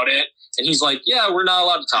theories about it, and he's like, yeah, we're not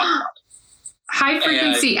allowed to talk about it. High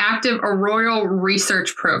frequency active auroral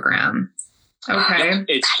research program. Okay.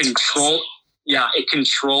 It's control. Yeah, it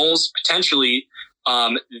controls potentially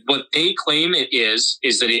what they claim it is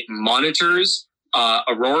that it monitors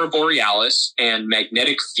aurora borealis and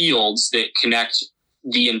magnetic fields that connect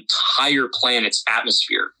the entire planet's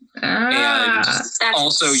atmosphere. And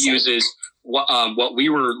also uses what we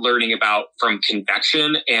were learning about from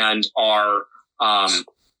convection and our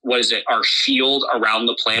our shield around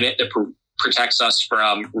the planet that protects us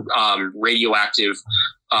from radioactive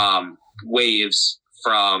waves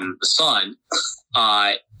from the sun.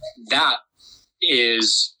 That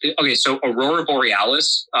is okay. So aurora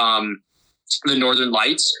borealis, the northern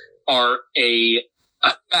lights, are a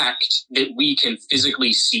effect that we can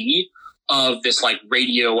physically see of this like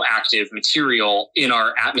radioactive material in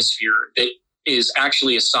our atmosphere that is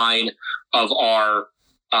actually a sign of our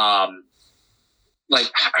I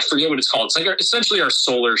forget what it's called. It's like essentially our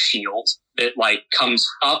solar shield that like comes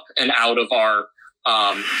up and out of our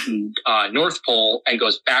North Pole and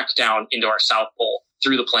goes back down into our South Pole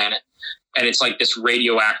through the planet. And it's like this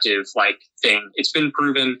radioactive like thing. It's been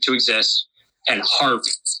proven to exist, and HAARP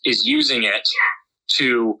is using it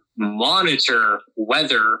to monitor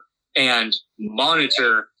weather and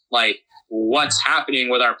monitor like what's happening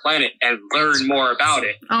with our planet and learn more about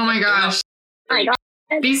it. Oh my gosh. Oh my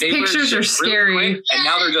God. These pictures are scary. Really quick, and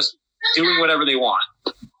now they're just doing whatever they want.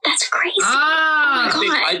 That's crazy. Ah, Oh my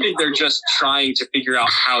God. I think they're just trying to figure out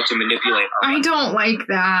how to manipulate our I don't like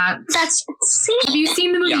that. That's insane. Have you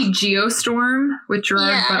seen the movie Geostorm with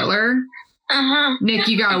Gerard Butler? Uh-huh. Nick,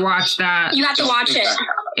 you gotta watch that. You have to watch it.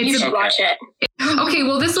 You It's should watch it. okay,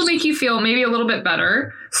 well, this will make you feel maybe a little bit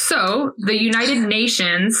better. So, the United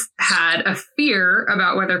Nations had a fear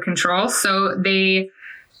about weather control. So they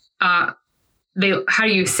how do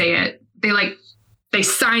you say it? They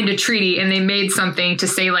signed a treaty and they made something to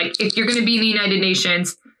say, like, if you're going to be in the United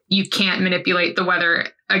Nations, you can't manipulate the weather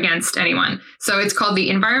against anyone. So it's called the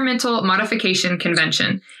Environmental Modification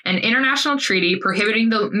Convention, an international treaty prohibiting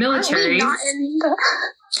the military. Not in the...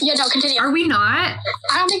 Yeah, no, continue. Are we not?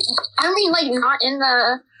 Aren't we like not in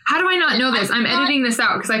the... How do I not know this? I'm editing this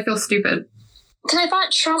out because I feel stupid. Because I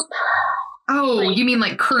thought Trump... Oh, you mean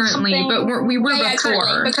like currently, something- but we were Yeah, before.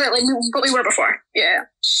 currently, but we were before. Yeah.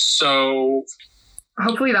 So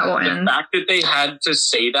Hopefully that will the end. fact that they had to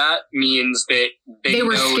say that means that They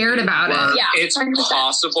were know scared that about it. Yeah, It's 100%.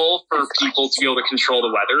 possible for people to be able to control the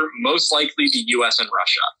weather, most likely the U.S. and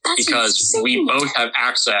Russia, That's because insane. we both have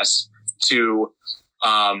access to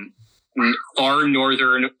far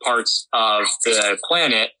northern parts of the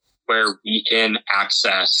planet where we can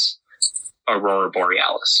access aurora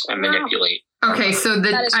borealis and Wow. manipulate. Okay, so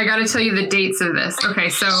That is- I got to tell you the dates of this. Okay,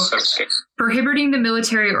 so So scary. prohibiting the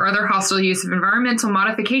military or other hostile use of environmental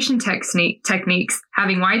modification techniques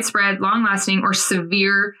having widespread, long-lasting, or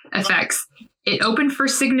severe effects. It opened for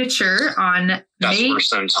signature on That's May. worse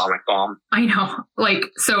than an atomic bomb I know, like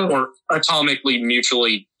so. or atomically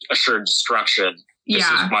mutually assured destruction. This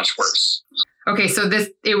Yeah. is much worse. Okay, so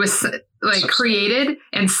it was like created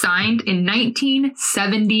and signed in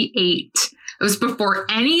 1978. It was before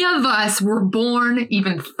any of us were born,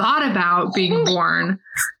 even thought about being born.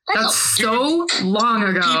 That's so long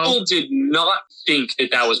ago. People did not think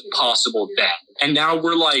that that was possible then. And now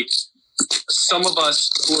we're like, some of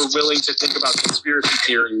us who are willing to think about conspiracy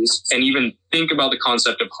theories and even think about the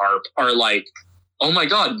concept of HAARP are like, oh my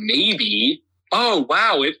God, maybe. Oh,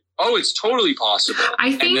 wow. It's totally possible.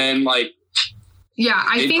 I think- and then like, Yeah,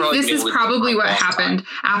 I They'd think probably this deal is with it probably for a what long happened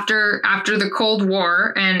after the Cold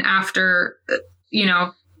War and after,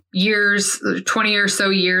 years, 20 or so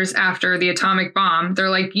years after the atomic bomb. They're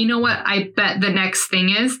like, you know what? I bet the next thing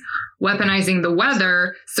is weaponizing the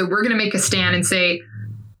weather. So we're going to make a stand and say,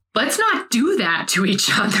 let's not do that to each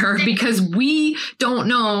other because we don't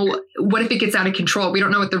know what if it gets out of control. We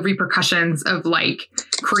don't know what the repercussions of like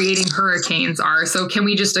creating hurricanes are. So can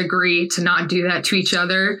we just agree to not do that to each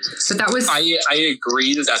other? But that was I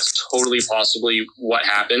agree that that's totally possibly what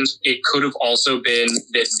happened. It could have also been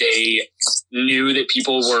that they knew that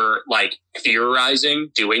people were like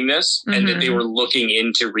theorizing doing this and that they were looking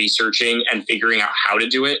into researching and figuring out how to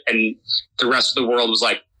do it. And the rest of the world was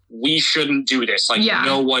like, we shouldn't do this. Like,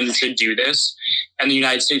 no one should do this. And the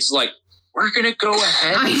United States is like, we're going to go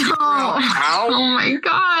ahead and figure out how, Oh my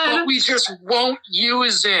God. but we just won't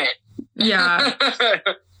use it. Yeah.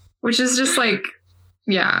 Which is just like,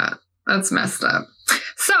 yeah, that's messed up.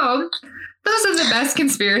 So those are the best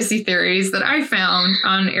conspiracy theories that I found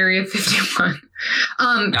on Area 51.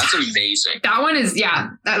 That's amazing. That one is,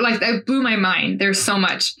 that blew my mind. There's so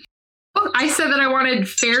much. I said that I wanted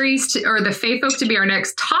fairies or the Fae folk to be our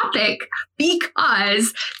next topic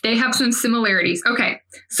because they have some similarities. Okay,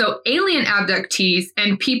 so alien abductees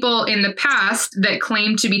and people in the past that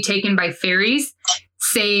claim to be taken by fairies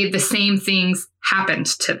say the same things happened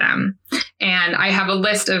to them. And I have a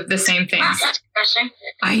list of the same things. Wow, that's interesting.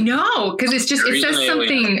 I know, because it says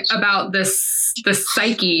something about the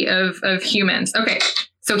psyche of humans. Okay,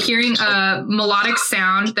 so hearing a melodic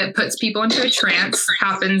sound that puts people into a trance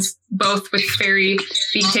happens both with being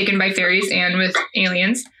taken by fairies and with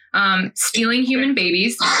aliens. Stealing human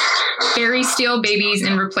babies. Fairies steal babies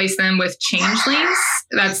and replace them with changelings.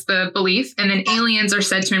 That's the belief. And then aliens are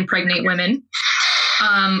said to impregnate women.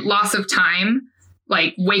 Loss of time,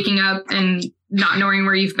 like waking up and not knowing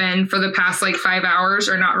where you've been for the past 5 hours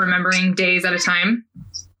or not remembering days at a time.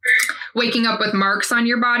 Waking up with marks on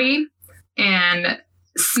your body, and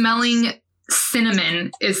smelling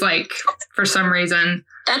cinnamon is for some reason.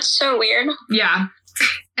 That's so weird. Yeah.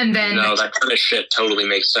 And then no, that kind of shit totally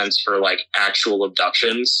makes sense for actual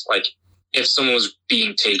abductions. If someone was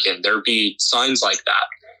being taken, there'd be signs like that.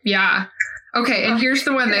 Yeah. Okay. And here's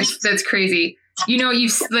the one that's crazy.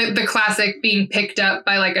 The classic being picked up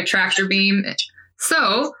by a tractor beam.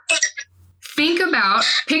 So think about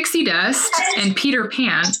pixie dust and Peter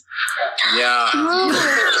Pan. Yeah.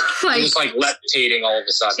 It was levitating all of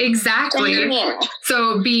a sudden. Exactly.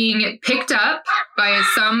 So being picked up by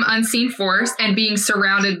some unseen force and being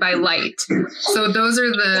surrounded by light. So those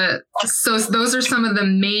are some of the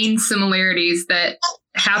main similarities that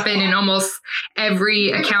happen in almost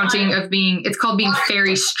every accounting of it's called being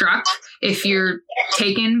fairy struck if you're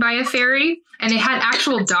taken by a fairy. And they had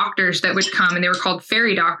actual doctors that would come, and they were called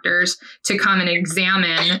fairy doctors, to come and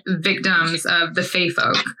examine victims of the fae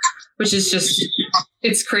folk, which is just,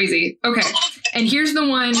 it's crazy. Okay. And here's the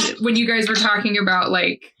one when you guys were talking about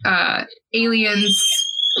aliens,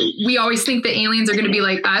 we always think that aliens are going to be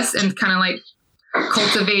like us and kind of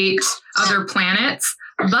cultivate other planets.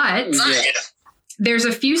 But there's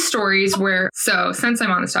a few stories since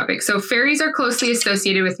I'm on this topic, fairies are closely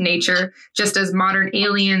associated with nature, just as modern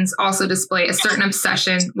aliens also display a certain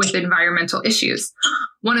obsession with environmental issues.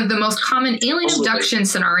 One of the most common alien abduction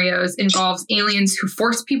scenarios involves aliens who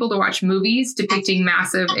force people to watch movies depicting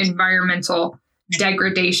massive environmental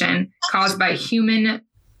degradation caused by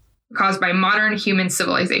modern human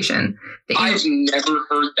civilization. I've never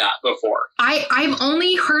heard that before. I've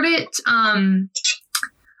only heard it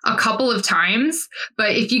a couple of times,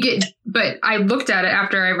 but I looked at it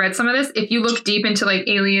after I read some of this. If you look deep into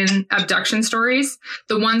alien abduction stories,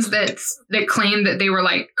 the ones that claim that they were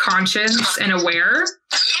conscious and aware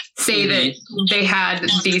say that they had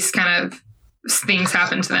these kind of things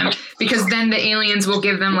happen to them, because then the aliens will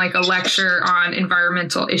give them a lecture on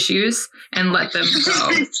environmental issues and let them go,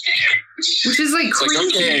 which is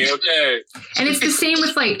crazy. Okay. And it's the same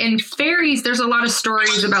with in fairies. There's a lot of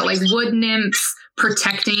stories about wood nymphs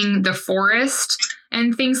protecting the forest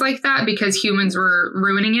and things like that because humans were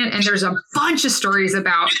ruining it. And there's a bunch of stories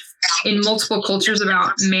in multiple cultures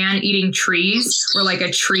about man eating trees, where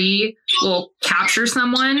a tree will capture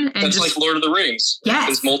someone. And that's just, Lord of the Rings. Yes.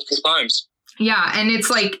 It's multiple times. Yeah. And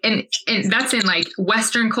it's and that's in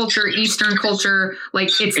Western culture, Eastern culture,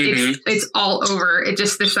 it's all over. It's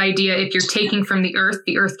just this idea, if you're taking from the earth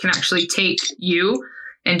can actually take you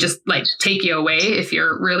and just take you away if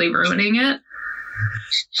you're really ruining it.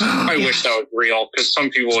 I wish that was real, because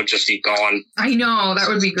some people would just be gone. I know, that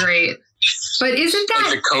would be great. But isn't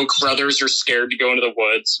that the Koch brothers are scared to go into the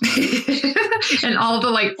woods, and all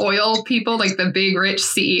the oil people, the big rich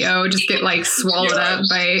CEO, just get swallowed up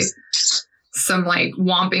by some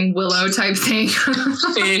whomping willow type thing?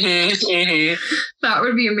 That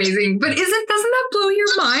would be amazing. But doesn't that blow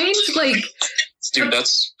your mind? Dude,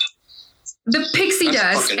 that's the pixie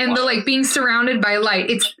dust and wild. The being surrounded by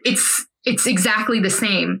light. It's exactly the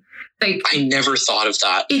same. I never thought of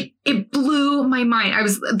that. It blew my mind. I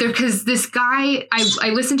was there because this guy I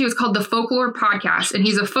listened to is called the Folklore Podcast, and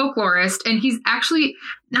he's a folklorist, and he's actually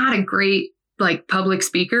not a great public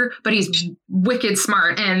speaker, but he's wicked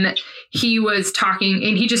smart. And he was talking,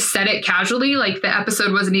 and he just said it casually. The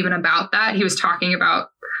episode wasn't even about that. He was talking about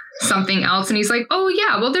something else, and he's like, oh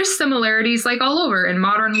yeah, well there's similarities all over in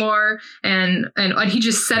modern lore, and he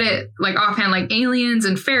just said it offhand, aliens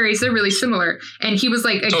and fairies, they're really similar. And he was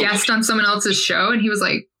a guest on someone else's show, and he was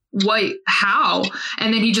like, what, how?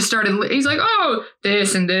 And then he just started, he's like, oh,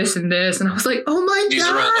 this and this and this, and I was like, oh my These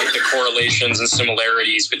god, are all the correlations and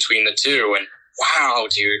similarities between the two, and wow,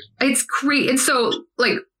 dude, it's great. And so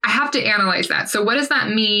I have to analyze that. So what does that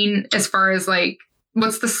mean as far as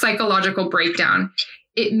what's the psychological breakdown?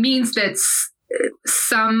 It means that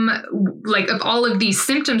some, if all of these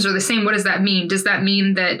symptoms are the same, what does that mean? Does that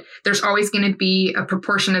mean that there's always going to be a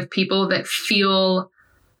proportion of people that feel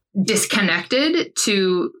disconnected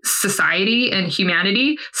to society and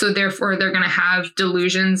humanity. So therefore they're going to have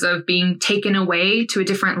delusions of being taken away to a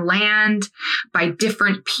different land by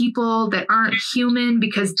different people that aren't human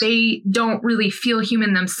because they don't really feel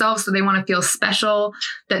human themselves. So they want to feel special.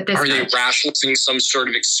 Are they rationalizing some sort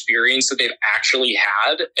of experience that they've actually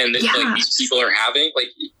had and that like these people are having? Like,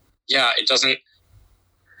 yeah, it doesn't.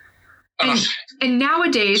 And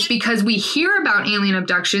nowadays, because we hear about alien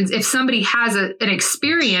abductions, if somebody has an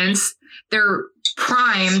experience, they're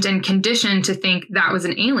primed and conditioned to think that was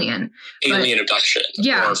an alien. Abduction.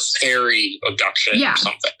 Yeah. Or fairy abduction or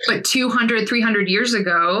something. But 200, 300 years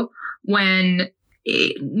ago, when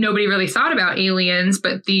nobody really thought about aliens,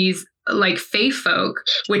 but these like fae folk,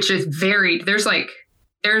 which is varied.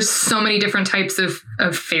 There's so many different types of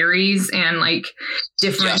fairies and like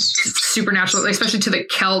different supernatural, especially to the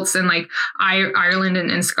Celts and like Ireland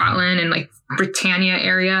and Scotland and like Britannia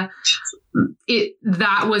area.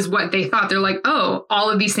 That was what they thought. They're like, oh,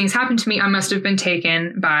 all of these things happened to me. I must have been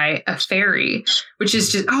taken by a fairy, which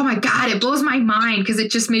is just, oh my God, it blows my mind because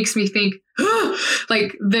it just makes me think,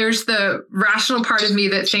 like there's the rational part of me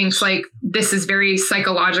that thinks like this is very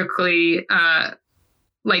psychologically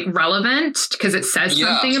like relevant because it says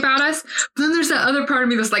something about us. But then there's that other part of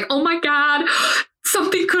me that's like, oh my God,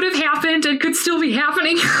 something could have happened and could still be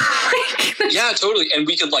happening. Yeah, totally. And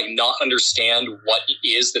we could like not understand what it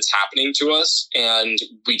is that's happening to us. And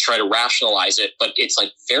we try to rationalize it, but it's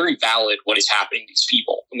like very valid what is happening to these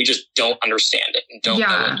people. And we just don't understand it and don't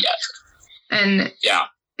know it yet. And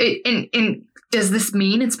and does this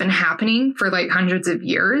mean it's been happening for like hundreds of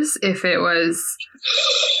years? If it was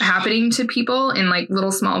happening to people in like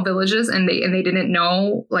little small villages and they didn't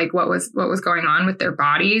know like what was going on with their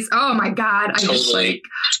bodies. Oh my God. I just like,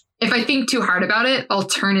 if I think too hard about it, I'll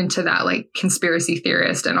turn into that like conspiracy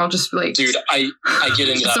theorist and I'll just like, dude, I get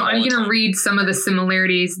into that. So I'm going to read some of the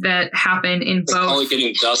similarities that happen in both. Probably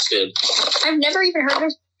getting dusted. I've never even heard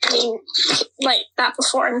of like that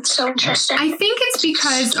before. And it's so interesting. I think it's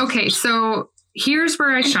because, okay, so here's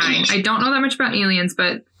where I shine. I don't know that much about aliens,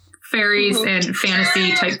 but fairies and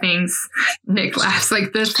fantasy type things. Nick laughs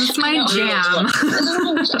like, this is my jam.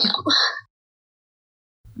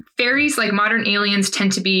 Fairies, like modern aliens,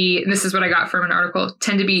 tend to be, and this is what I got from an article,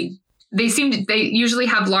 they usually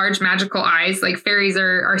have large magical eyes. Like fairies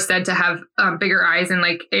are said to have bigger eyes and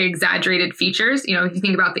like exaggerated features. You know, if you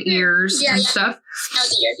think about the ears and stuff. Oh,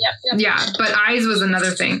 the ears, Yeah, but eyes was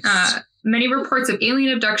another thing. Many reports of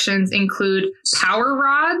alien abductions include power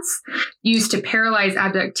rods used to paralyze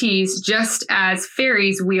abductees, just as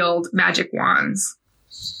fairies wield magic wands.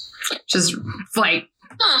 Just like,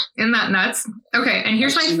 isn't that nuts? Okay, and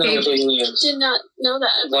here's my favorite. Did not know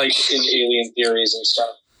that. Like in alien theories and stuff.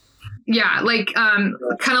 Yeah, like kind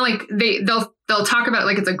of like they'll talk about it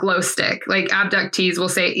like it's a glow stick. Like abductees will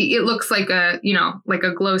say it looks like a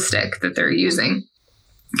glow stick that they're using.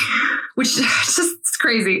 Which is just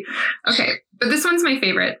crazy. Okay, but this one's my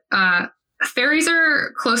favorite. Fairies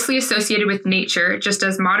are closely associated with nature, just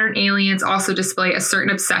as modern aliens also display a certain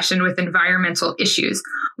obsession with environmental issues.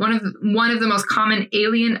 One of the most common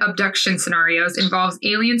alien abduction scenarios involves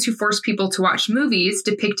aliens who force people to watch movies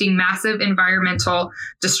depicting massive environmental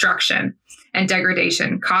destruction and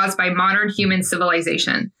degradation caused by modern human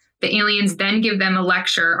civilization. The aliens then give them a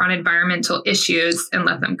lecture on environmental issues and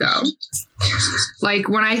let them go. Like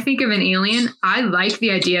when I think of an alien, I like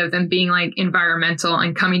the idea of them being like environmental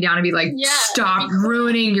and coming down and be like, stop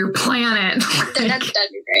ruining your planet. That'd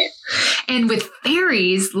be great. And with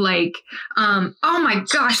fairies, like, oh my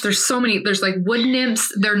gosh, there's so many. There's like wood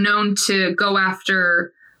nymphs. They're known to go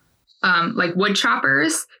after like wood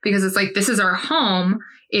choppers because it's like, this is our home.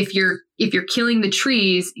 If you're killing the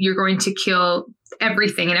trees, you're going to kill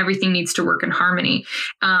everything, and everything needs to work in harmony.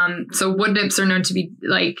 So wood nymphs are known to be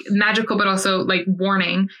like magical, but also like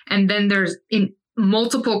warning. And then there's in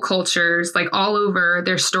multiple cultures, like all over,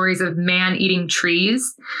 there's stories of man eating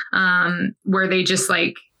trees, where they just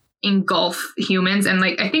like engulf humans. And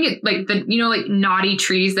like, I think it like the, like knotty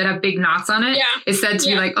trees that have big knots on it is said to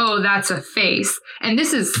be like, oh, that's a face. And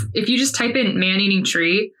this is, if you just type in man eating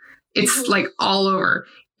tree, it's like all over.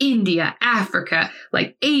 India, Africa,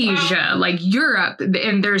 like Asia, like Europe,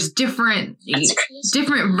 and there's different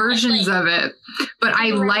versions of it. But I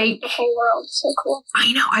like the whole world. So cool.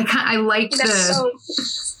 I know. I like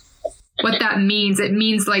what that means. It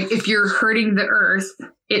means like if you're hurting the earth,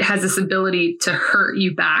 it has this ability to hurt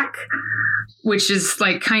you back, which is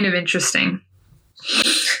like kind of interesting.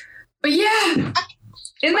 But yeah,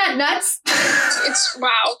 isn't that nuts? It's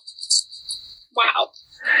wow.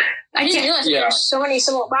 I didn't realize there's so many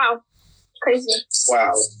similar. Wow. Crazy.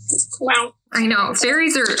 Wow. I know.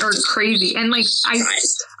 Fairies are crazy. And like,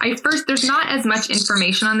 I first, there's not as much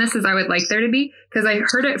information on this as I would like there to be, because I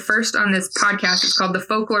heard it first on this podcast. It's called the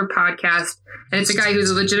Folklore Podcast. And it's a guy who's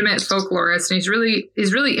a legitimate folklorist, and he's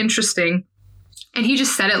really interesting. And he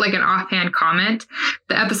just said it like an offhand comment.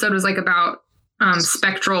 The episode was like about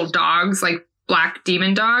spectral dogs, like black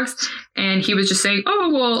demon dogs. And he was just saying, oh,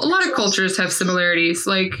 well, a lot of cultures have similarities.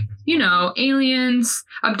 Like, you know, aliens,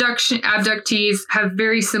 abductees have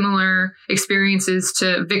very similar experiences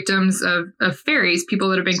to victims of fairies, people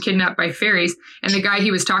that have been kidnapped by fairies. And the guy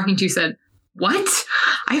he was talking to said, what?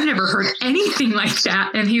 I've never heard anything like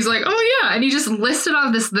that. And he's like, oh yeah. And he just listed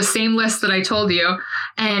off the same list that I told you.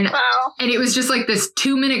 And and it was just like this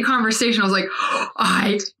 2-minute conversation. I was like,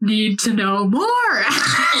 I need to know more.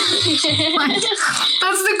 Like,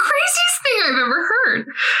 that's the craziest thing I've ever heard.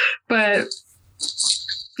 But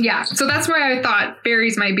yeah, so that's why I thought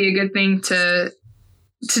fairies might be a good thing to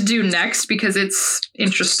do next, because it's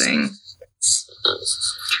interesting.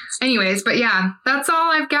 Anyways, but yeah, that's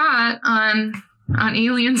all I've got on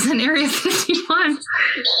aliens in Area 51.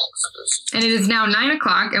 And it is now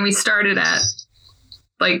 9:00, and we started at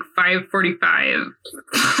like 5:45.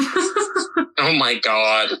 Oh my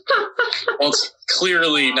God. Well, it's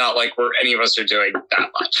clearly not like any of us are doing that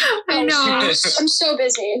much. I know. I'm so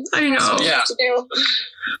busy. I know. Yeah. To do.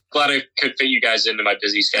 Glad I could fit you guys into my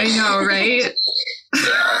busy schedule. I know, right?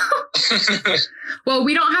 Well,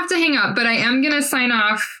 we don't have to hang up, but I am going to sign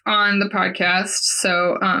off on the podcast,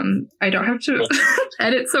 so I don't have to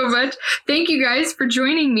edit so much. Thank you guys for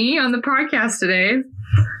joining me on the podcast today.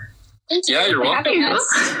 Yeah, you're welcome.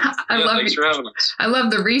 Thanks for having us. I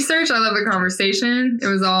love the research. I love the conversation. It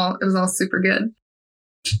was all super good.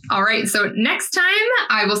 All right, so next time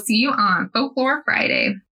I will see you on Folklore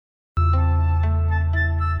Friday.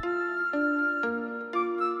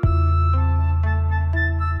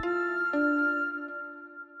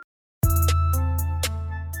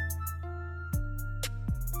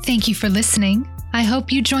 Thank you for listening. I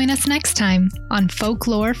hope you join us next time on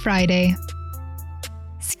Folklore Friday.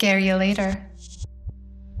 Scare you later.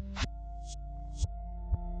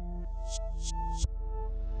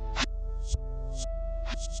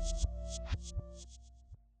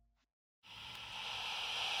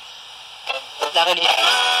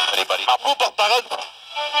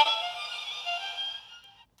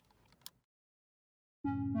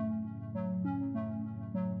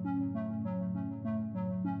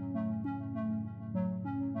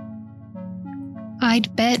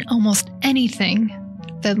 I'd bet almost anything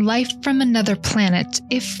that life from another planet,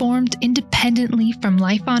 if formed independently from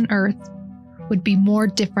life on Earth, would be more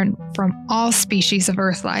different from all species of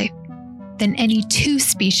Earth life than any two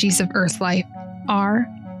species of Earth life are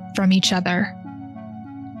from each other.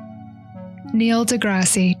 Neil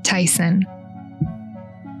deGrasse Tyson.